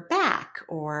panel on your back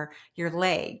or your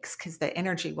legs, because the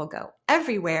energy will go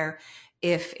everywhere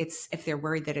if they're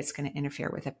worried that it's going to interfere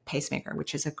with a pacemaker,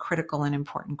 which is a critical and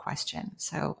important question.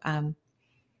 So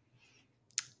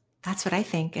that's what I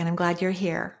think. And I'm glad you're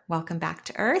here. Welcome back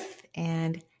to Earth.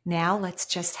 And now let's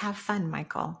just have fun,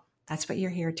 Michael. That's what you're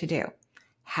here to do.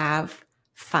 Have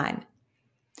fun.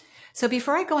 So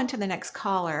before I go into the next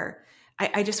caller,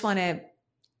 I just want to,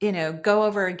 go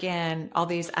over again all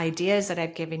these ideas that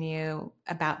I've given you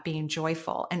about being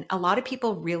joyful. And a lot of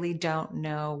people really don't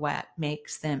know what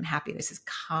makes them happy. This is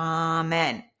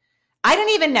common. I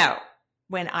didn't even know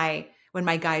when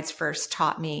my guides first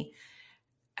taught me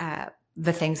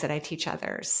the things that I teach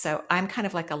others. So I'm kind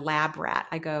of like a lab rat.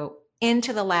 I go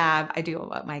into the lab, I do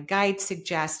what my guides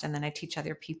suggest, and then I teach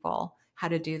other people how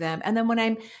to do them. And then when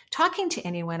I'm talking to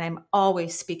anyone, I'm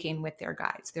always speaking with their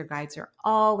guides. Their guides are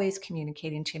always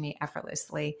communicating to me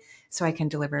effortlessly so I can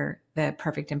deliver the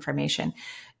perfect information.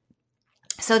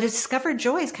 So to discover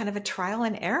joy is kind of a trial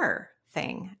and error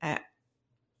thing.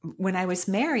 When I was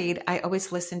married, I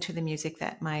always listened to the music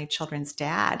that my children's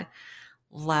dad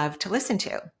loved to listen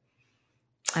to.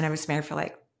 And I was married for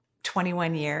like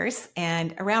 21 years.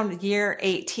 And around year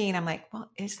 18, I'm like,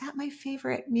 well, is that my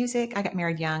favorite music? I got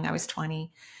married young. I was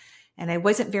 20. And I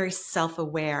wasn't very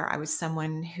self-aware. I was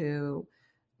someone who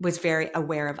was very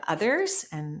aware of others,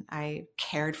 and I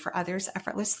cared for others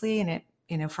effortlessly. And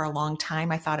it, for a long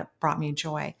time, I thought it brought me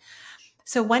joy.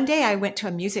 So one day I went to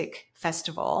a music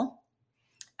festival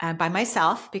by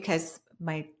myself, because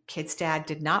my kid's dad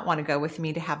did not want to go with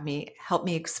me to help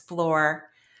me explore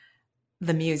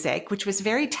the music, which was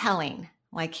very telling.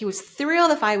 Like, he was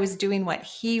thrilled if I was doing what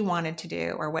he wanted to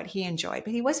do or what he enjoyed,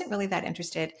 but he wasn't really that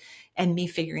interested in me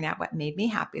figuring out what made me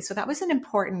happy. So that was an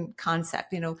important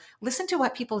concept. Listen to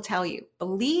what people tell you,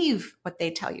 believe what they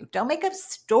tell you. Don't make up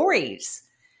stories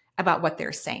about what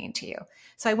they're saying to you.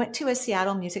 So I went to a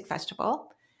Seattle music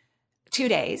festival, 2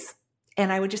 days,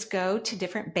 and I would just go to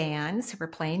different bands who were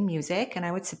playing music, and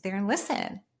I would sit there and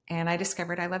listen. And I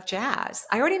discovered I love jazz.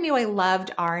 I already knew I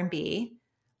loved R&B,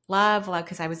 love,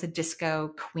 because I was a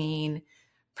disco queen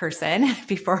person.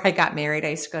 Before I got married,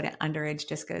 I used to go to underage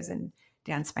discos and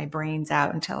dance my brains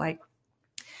out until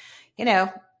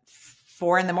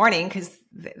 4 a.m, because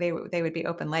they would be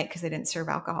open late because they didn't serve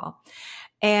alcohol.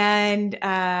 And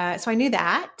so I knew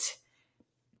that.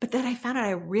 But then I found out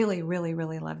I really, really,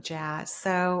 really love jazz.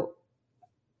 So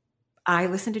I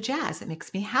listen to jazz. It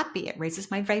makes me happy. It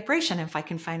raises my vibration. If I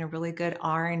can find a really good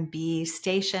R&B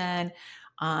station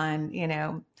on,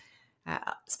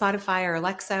 Spotify or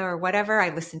Alexa or whatever, I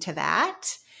listen to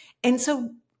that. And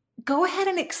so go ahead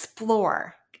and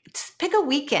explore. Pick a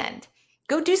weekend.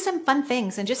 Go do some fun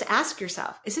things and just ask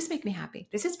yourself, does this make me happy?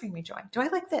 Does this bring me joy? Do I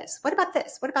like this? What about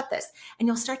this? What about this? And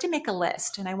you'll start to make a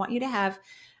list. And I want you to have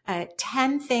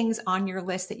 10 things on your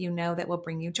list that that will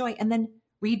bring you joy, and then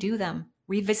redo them.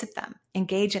 Revisit them,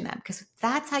 engage in them, because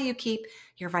that's how you keep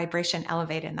your vibration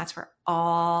elevated. And that's where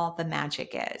all the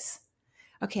magic is.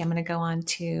 Okay, I'm going to go on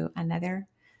to another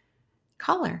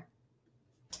caller.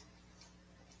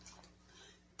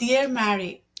 Dear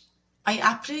Mary, I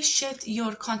appreciate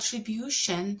your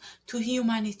contribution to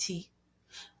humanity.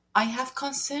 I have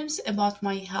concerns about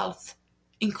my health,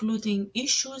 including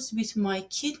issues with my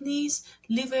kidneys,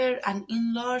 liver, and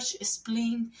enlarged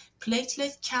spleen,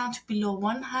 platelet count below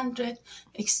 100,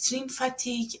 extreme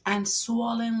fatigue, and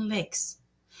swollen legs.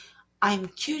 I'm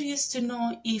curious to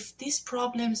know if these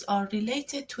problems are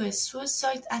related to a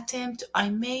suicide attempt I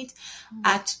made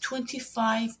at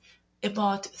 25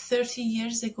 about 30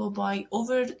 years ago by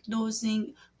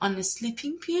overdosing on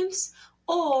sleeping pills,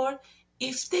 or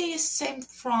if they stem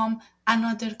from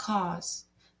another cause.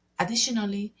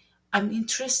 Additionally, I'm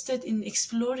interested in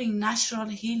exploring natural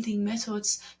healing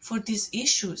methods for these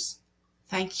issues.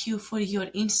 Thank you for your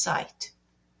insight.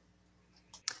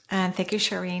 And thank you,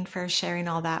 Shireen, for sharing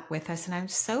all that with us. And I'm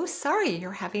so sorry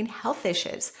you're having health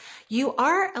issues. You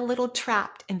are a little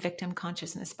trapped in victim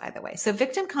consciousness, by the way. So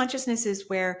victim consciousness is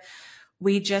where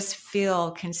we just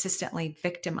feel consistently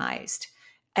victimized.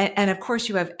 And of course,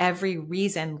 you have every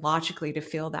reason logically to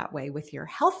feel that way with your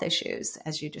health issues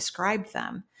as you described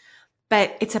them.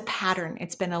 But it's a pattern.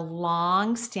 It's been a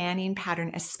long-standing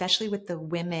pattern, especially with the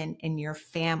women in your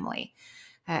family.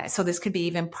 So this could be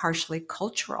even partially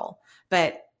cultural.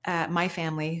 But my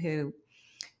family, who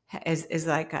is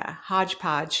like a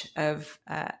hodgepodge of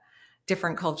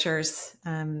different cultures,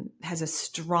 has a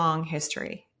strong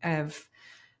history of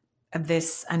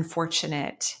this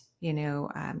unfortunate,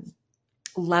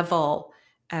 level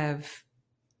of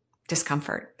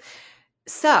discomfort.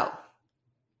 So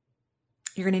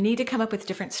you're going to need to come up with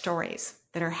different stories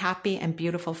that are happy and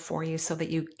beautiful for you so that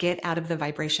you get out of the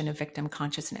vibration of victim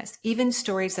consciousness. Even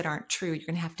stories that aren't true, you're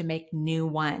going to have to make new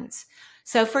ones.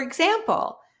 So for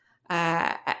example,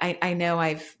 I know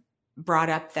I've brought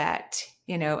up that,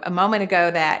 a moment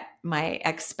ago that my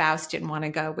ex-spouse didn't want to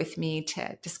go with me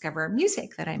to discover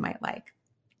music that I might like.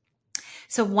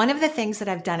 So one of the things that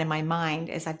I've done in my mind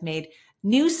is I've made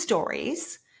new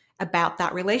stories about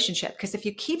that relationship. Because if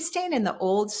you keep staying in the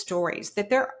old stories, that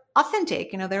they're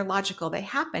authentic, they're logical, they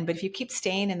happen. But if you keep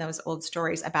staying in those old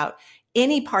stories about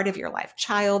any part of your life,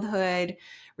 childhood,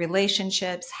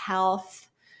 relationships, health,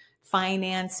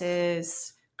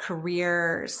 finances,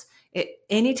 careers,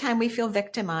 anytime we feel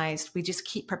victimized, we just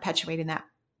keep perpetuating that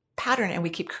pattern and we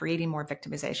keep creating more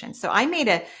victimization. So I made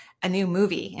a new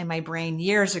movie in my brain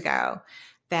years ago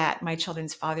that my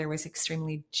children's father was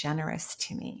extremely generous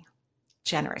to me.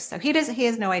 Generous. So he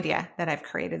has no idea that I've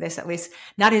created this, at least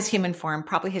not his human form.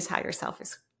 Probably his higher self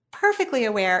is perfectly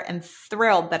aware and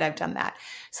thrilled that I've done that,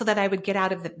 so that I would get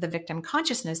out of the victim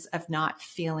consciousness of not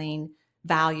feeling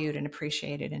valued and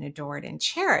appreciated and adored and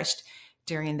cherished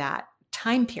during that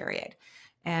time period.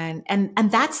 And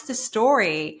that's the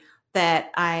story that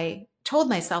I told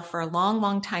myself for a long,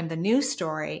 long time, the new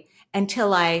story,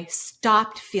 until I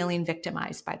stopped feeling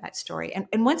victimized by that story.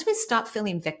 And once we stop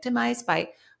feeling victimized by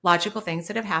logical things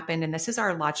that have happened, and this is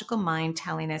our logical mind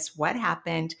telling us what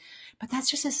happened, but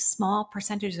that's just a small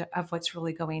percentage of what's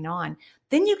really going on,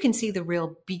 then you can see the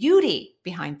real beauty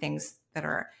behind things that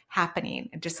are happening.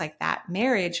 And just like that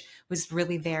marriage was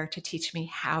really there to teach me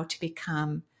how to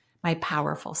become my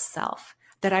powerful self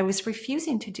that I was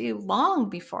refusing to do long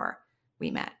before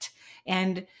we met.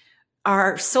 And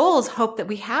our souls hope that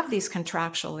we have these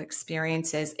contractual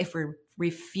experiences if we're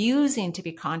refusing to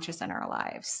be conscious in our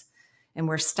lives. And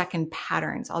we're stuck in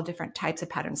patterns, all different types of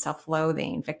patterns,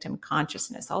 self-loathing, victim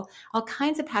consciousness, all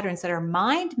kinds of patterns that are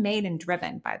mind-made and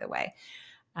driven, by the way.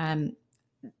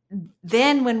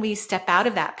 Then when we step out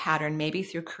of that pattern, maybe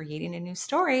through creating a new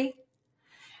story,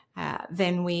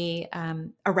 then we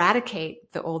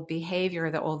eradicate the old behavior,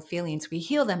 the old feelings, we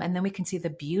heal them, and then we can see the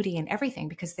beauty in everything,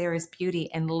 because there is beauty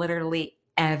in literally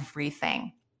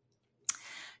everything.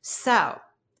 So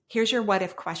here's your what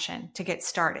if question to get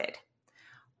started.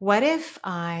 What if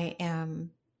I am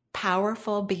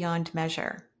powerful beyond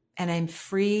measure and I'm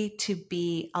free to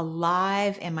be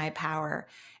alive in my power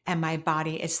and my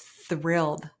body is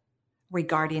thrilled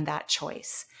regarding that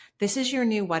choice? This is your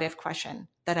new what if question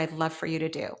that I'd love for you to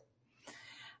do.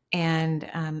 And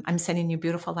I'm sending you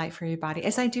beautiful light for your body,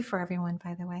 as I do for everyone,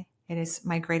 by the way. It is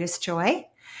my greatest joy.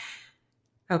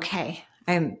 Okay.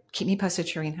 Keep me posted,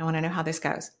 Shireen. I want to know how this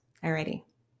goes. Alrighty.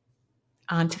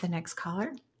 On to the next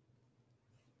caller.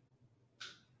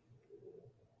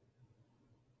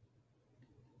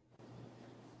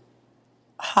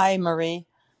 Hi, Marie.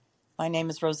 My name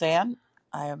is Roseanne.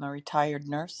 I am a retired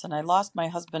nurse, and I lost my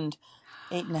husband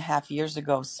 8.5 years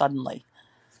ago suddenly.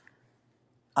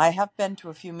 I have been to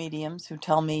a few mediums who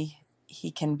tell me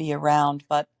he can be around,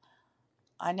 but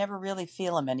I never really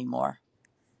feel him anymore.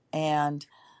 And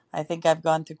I think I've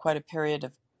gone through quite a period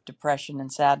of depression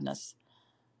and sadness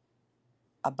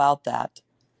about that.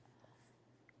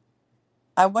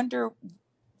 I wonder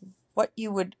what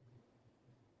you would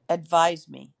advise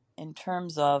me in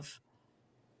terms of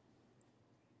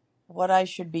what I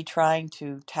should be trying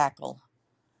to tackle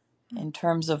in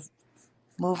terms of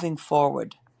moving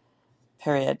forward,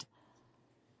 period.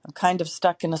 I'm kind of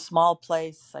stuck in a small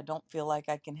place. I don't feel like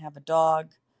I can have a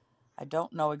dog. I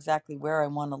don't know exactly where I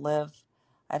want to live.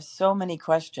 I have so many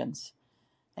questions.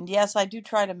 And yes, I do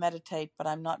try to meditate, but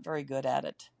I'm not very good at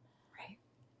it. Right.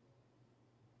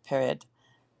 Period.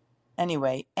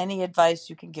 Anyway, any advice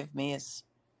you can give me is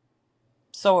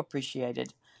so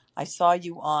appreciated. I saw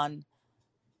you on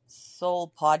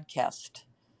Soul Podcast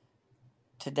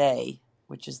today,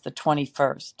 which is the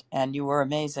 21st, and you were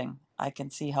amazing. I can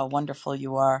see how wonderful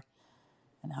you are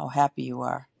and how happy you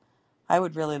are. I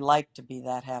would really like to be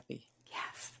that happy.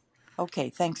 Yes. Okay,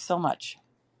 thanks so much.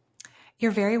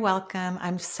 You're very welcome.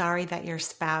 I'm sorry that your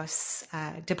spouse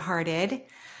departed.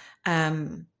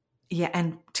 Yeah,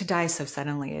 and to die so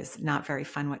suddenly is not very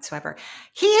fun whatsoever.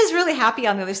 He is really happy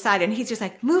on the other side, and he's just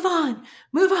like, move on,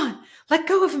 let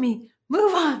go of me,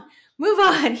 move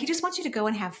on. He just wants you to go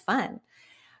and have fun.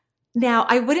 Now,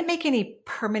 I wouldn't make any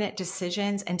permanent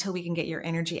decisions until we can get your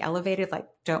energy elevated, like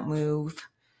don't move,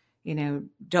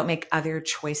 don't make other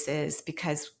choices,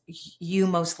 because you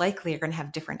most likely are going to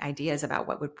have different ideas about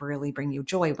what would really bring you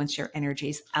joy once your energy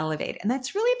is elevated. And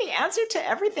that's really the answer to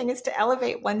everything, is to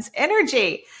elevate one's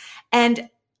energy. And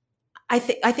I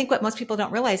think what most people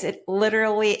don't realize, it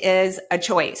literally is a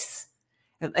choice.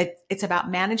 It's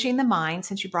about managing the mind.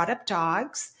 Since you brought up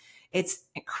dogs, it's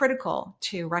critical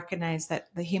to recognize that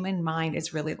the human mind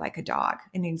is really like a dog.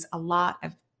 It needs a lot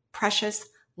of precious,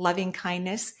 loving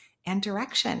kindness and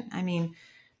direction. I mean,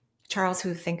 Charles,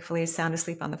 who thankfully is sound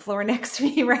asleep on the floor next to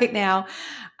me right now,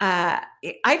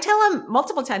 I tell him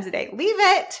multiple times a day, leave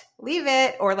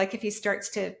it. Or like if he starts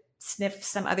to sniff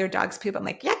some other dog's poop, I'm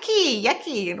like, yucky.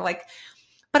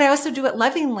 But I also do it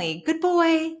lovingly. Good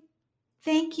boy.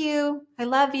 Thank you. I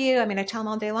love you. I mean, I tell him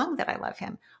all day long that I love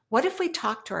him. What if we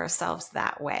talk to ourselves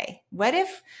that way? What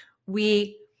if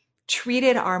we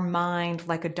treated our mind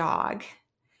like a dog,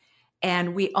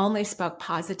 and we only spoke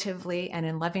positively and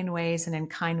in loving ways and in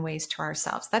kind ways to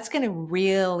ourselves? That's going to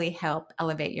really help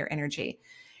elevate your energy.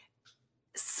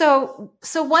 So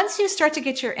once you start to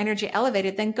get your energy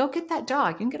elevated, then go get that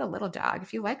dog. You can get a little dog.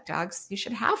 If you like dogs, you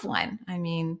should have one. I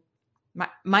mean,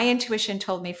 my intuition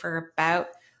told me for about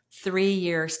 3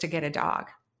 years to get a dog.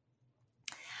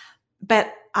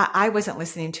 But I wasn't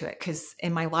listening to it, because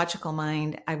in my logical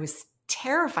mind, I was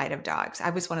terrified of dogs. I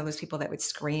was one of those people that would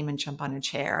scream and jump on a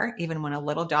chair, even when a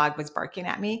little dog was barking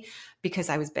at me, because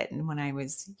I was bitten when I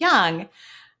was young.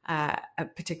 A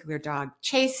particular dog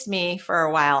chased me for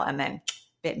a while and then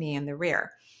bit me in the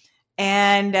rear.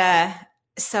 And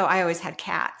so I always had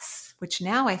cats, which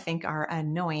now I think are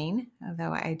annoying,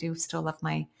 although I do still love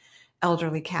my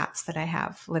elderly cats that I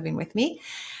have living with me.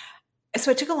 So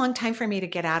it took a long time for me to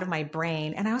get out of my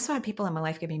brain. And I also had people in my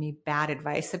life giving me bad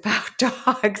advice about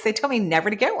dogs. They told me never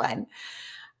to get one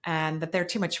and that they're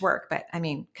too much work. But I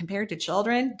mean, compared to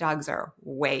children, dogs are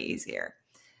way easier.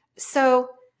 So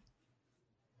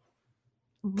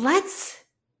let's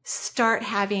start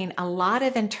having a lot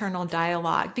of internal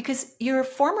dialogue, because your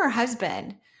former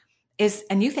husband is,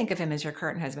 and you think of him as your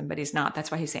current husband, but he's not. That's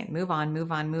why he's saying, move on,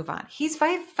 move on, move on. He's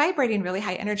vibrating really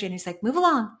high energy. And he's like, move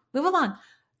along,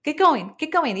 get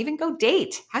going, even go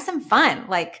date, have some fun.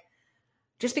 Like,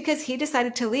 just because he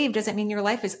decided to leave doesn't mean your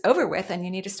life is over with, and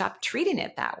you need to stop treating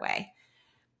it that way.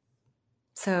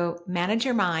 So manage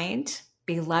your mind,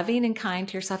 be loving and kind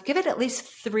to yourself. Give it at least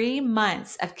 3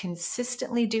 months of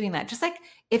consistently doing that. Just like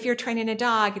if you're training a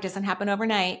dog, it doesn't happen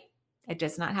overnight. It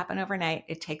does not happen overnight.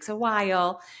 It takes a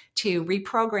while to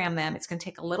reprogram them. It's going to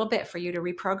take a little bit for you to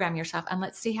reprogram yourself. And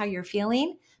let's see how you're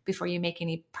feeling before you make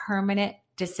any permanent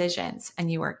decisions.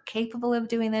 And you are capable of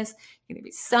doing this. You're going to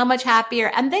be so much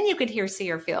happier. And then you could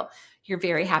see or feel your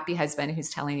very happy husband who's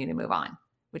telling you to move on,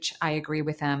 which I agree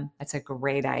with him. That's a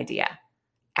great idea.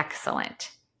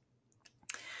 Excellent.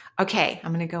 Okay,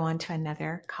 I'm going to go on to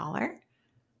another caller.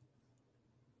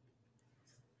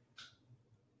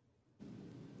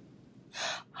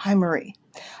 Hi, Marie.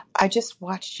 I just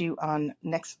watched you on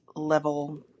Next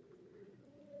Level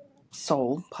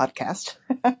Soul podcast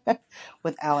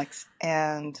with Alex,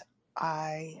 and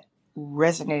I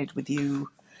resonated with you.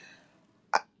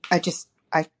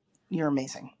 You're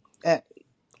amazing.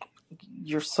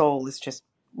 Your soul is just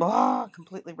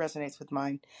completely resonates with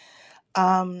mine.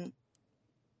 I'm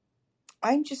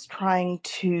just trying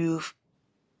to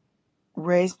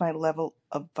raise my level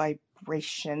of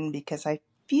vibration, because I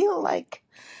feel like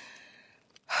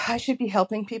I should be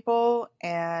helping people,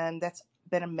 and that's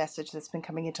been a message that's been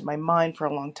coming into my mind for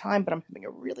a long time, but I'm having a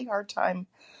really hard time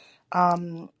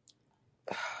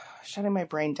shutting my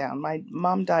brain down. My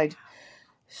mom died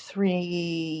 3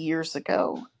 years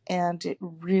ago, and it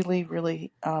really,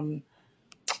 really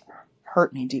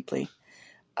hurt me deeply.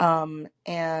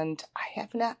 And I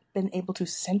have not been able to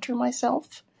center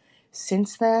myself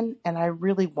since then, and I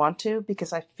really want to,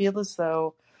 because I feel as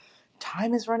though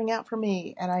time is running out for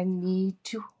me and I need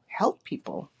to help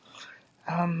people.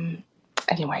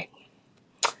 Anyway,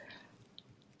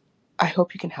 I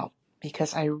hope you can help,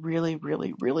 because I really,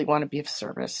 really, really want to be of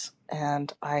service,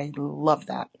 and I love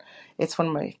that. It's one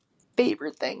of my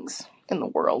favorite things in the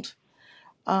world,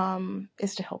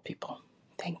 is to help people.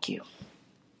 Thank you.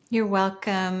 You're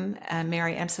welcome,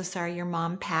 Mary. I'm so sorry your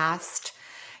mom passed.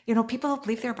 People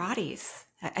leave their bodies.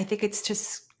 I think it's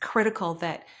just critical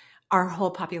that our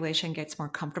whole population gets more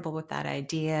comfortable with that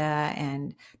idea,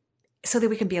 and so that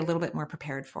we can be a little bit more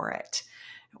prepared for it.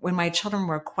 When my children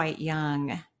were quite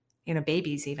young,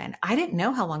 babies even, I didn't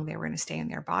know how long they were going to stay in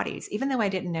their bodies. Even though I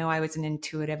didn't know I was an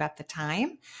intuitive at the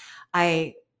time,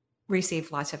 I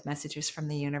received lots of messages from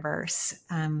the universe.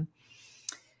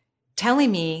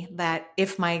 telling me that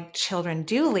if my children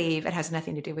do leave, it has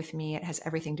nothing to do with me. It has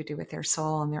everything to do with their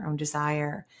soul and their own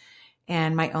desire.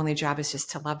 And my only job is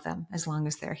just to love them as long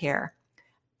as they're here.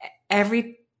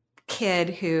 Every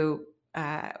kid who,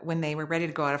 when they were ready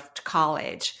to go off to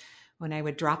college, when I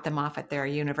would drop them off at their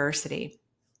university,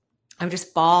 I would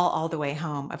just bawl all the way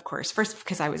home, of course, first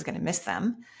because I was going to miss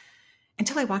them,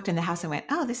 until I walked in the house and went,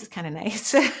 oh, this is kind of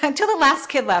nice. Until the last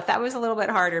kid left. That was a little bit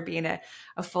harder, being a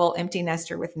full empty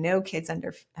nester with no kids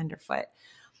underfoot.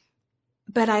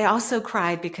 But I also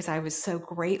cried because I was so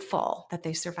grateful that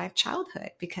they survived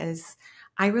childhood, because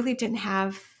I really didn't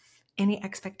have any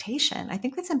expectation. I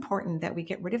think it's important that we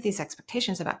get rid of these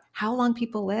expectations about how long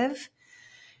people live,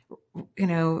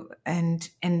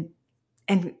 and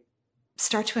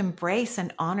start to embrace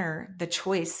and honor the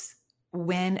choice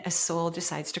when a soul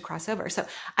decides to cross over. So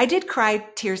I did cry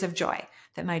tears of joy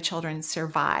that my children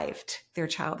survived their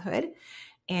childhood.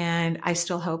 And I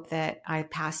still hope that I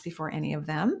pass before any of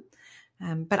them.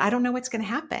 But I don't know what's going to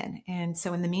happen. And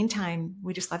so in the meantime,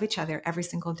 we just love each other every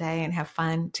single day and have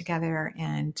fun together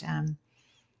and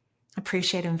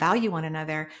appreciate and value one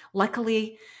another.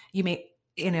 Luckily, you may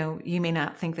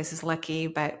not think this is lucky,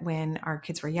 but when our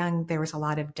kids were young, there was a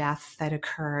lot of death that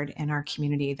occurred in our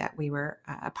community that we were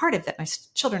a part of, that my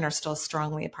children are still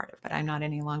strongly a part of, but I'm not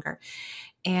any longer.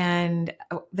 And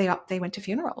they went to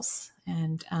funerals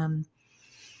and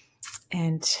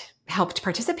helped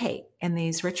participate in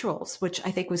these rituals, which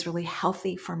I think was really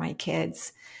healthy for my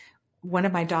kids. One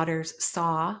of my daughters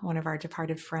saw one of our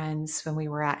departed friends when we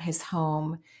were at his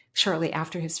home shortly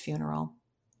after his funeral.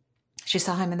 She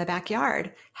saw him in the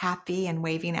backyard, happy and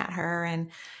waving at her. And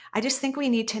I just think we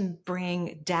need to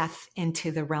bring death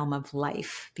into the realm of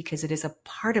life, because it is a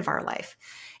part of our life.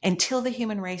 Until the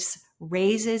human race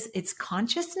raises its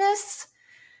consciousness,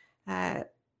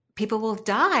 people will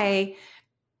die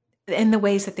in the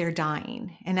ways that they're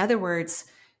dying. In other words,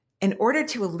 in order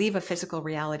to leave a physical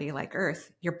reality like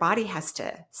Earth, your body has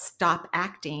to stop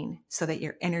acting so that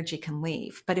your energy can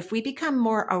leave. But if we become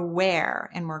more aware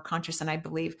and more conscious, and I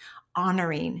believe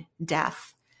honoring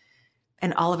death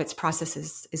and all of its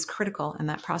processes is critical in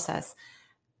that process,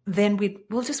 then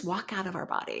we'll just walk out of our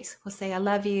bodies. We'll say, I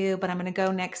love you, but I'm going to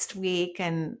go next week.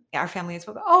 And our families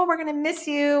will go, oh, we're going to miss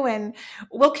you. And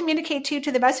we'll communicate to you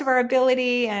to the best of our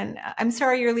ability. And I'm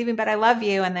sorry you're leaving, but I love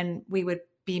you. And then we would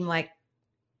be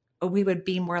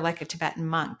more like a Tibetan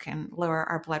monk and lower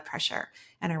our blood pressure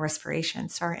and our respiration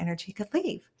so our energy could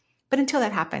leave. But until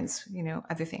that happens,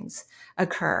 other things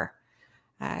occur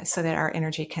so that our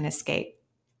energy can escape.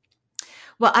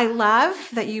 Well, I love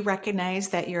that you recognize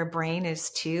that your brain is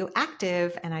too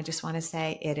active. And I just want to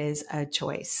say it is a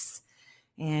choice.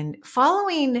 And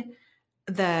following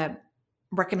the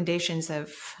recommendations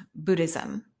of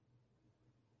Buddhism,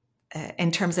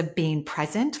 in terms of being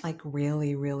present, like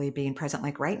really, really being present.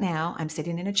 Like right now, I'm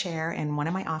sitting in a chair in one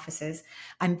of my offices.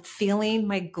 I'm feeling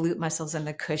my glute muscles in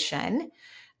the cushion.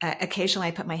 Occasionally,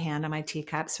 I put my hand on my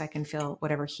teacup so I can feel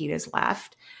whatever heat is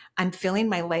left. I'm feeling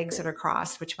my legs that are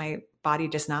crossed, which my body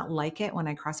does not like it when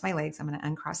I cross my legs. I'm going to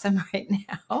uncross them right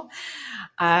now.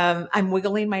 I'm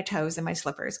wiggling my toes in my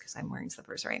slippers because I'm wearing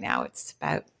slippers right now. It's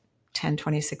about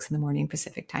 10:26 in the morning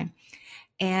Pacific time.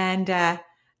 And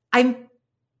I'm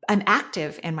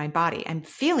active in my body. I'm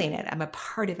feeling it. I'm a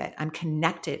part of it. I'm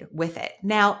connected with it.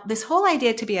 Now, this whole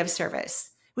idea to be of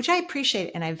service, which I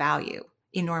appreciate and I value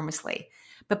enormously,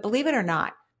 but believe it or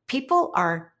not, people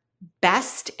are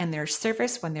best in their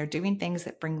service when they're doing things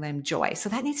that bring them joy. So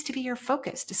that needs to be your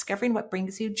focus, discovering what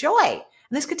brings you joy.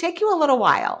 And this could take you a little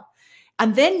while.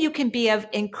 And then you can be of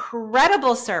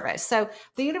incredible service. So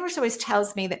the universe always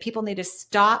tells me that people need to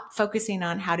stop focusing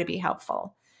on how to be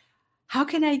helpful. How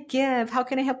can I give? How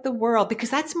can I help the world? Because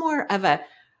that's more of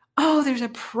there's a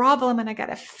problem and I got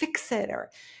to fix it. Or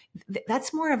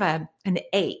that's more of an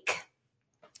ache.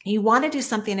 You want to do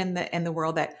something in the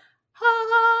world that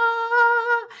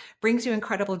brings you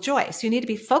incredible joy. So you need to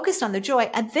be focused on the joy.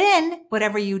 And then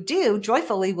whatever you do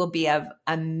joyfully will be of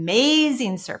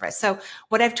amazing service. So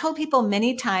what I've told people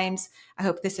many times, I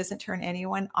hope this doesn't turn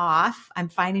anyone off. I'm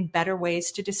finding better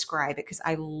ways to describe it because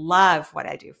I love what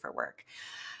I do for work.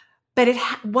 But it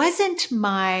wasn't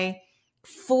my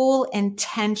full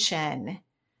intention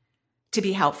to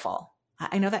be helpful.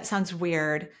 I know that sounds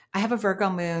weird. I have a Virgo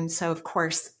moon, so of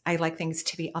course I like things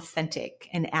to be authentic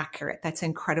and accurate. That's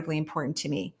incredibly important to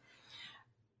me.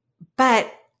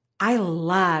 But I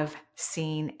love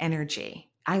seeing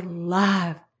energy. I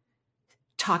love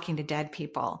talking to dead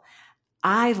people.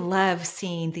 I love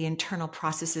seeing the internal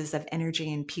processes of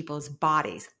energy in people's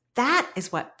bodies. That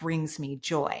is what brings me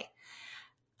joy.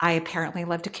 I apparently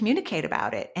love to communicate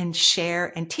about it and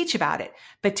share and teach about it.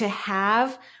 But to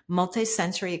have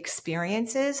multisensory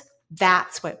experiences,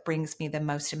 that's what brings me the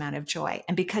most amount of joy.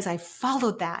 And because I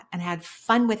followed that and had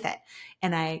fun with it,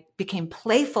 and I became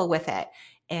playful with it,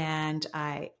 and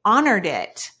I honored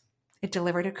it, it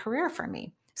delivered a career for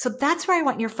me. So that's where I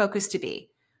want your focus to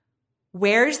be.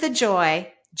 Where's the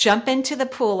joy? Jump into the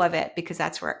pool of it, because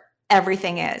that's where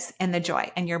everything is, in the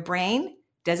joy. And your brain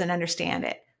doesn't understand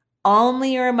it.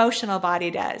 Only your emotional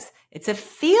body does. It's a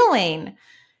feeling.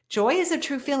 Joy is a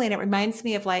true feeling. It reminds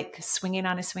me of like swinging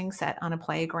on a swing set on a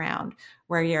playground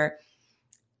where your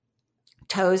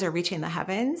toes are reaching the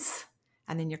heavens,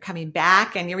 and then you're coming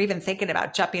back and you're even thinking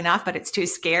about jumping off, but it's too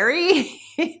scary.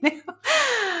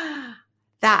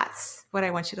 That's what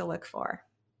I want you to look for.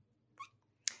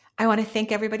 I want to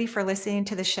thank everybody for listening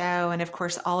to the show. And of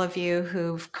course, all of you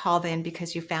who've called in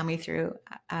because you found me through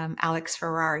Alex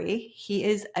Ferrari. He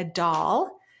is a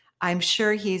doll. I'm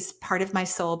sure he's part of my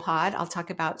Soul Pod. I'll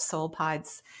talk about Soul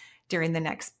Pods during the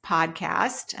next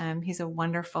podcast. He's a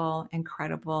wonderful,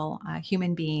 incredible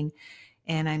human being.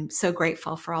 And I'm so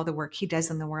grateful for all the work he does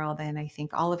in the world. And I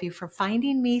thank all of you for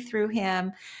finding me through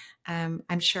him.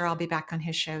 I'm sure I'll be back on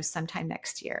his show sometime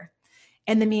next year.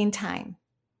 In the meantime,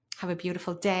 have a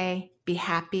beautiful day, be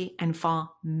happy, and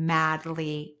fall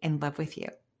madly in love with you.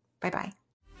 Bye-bye.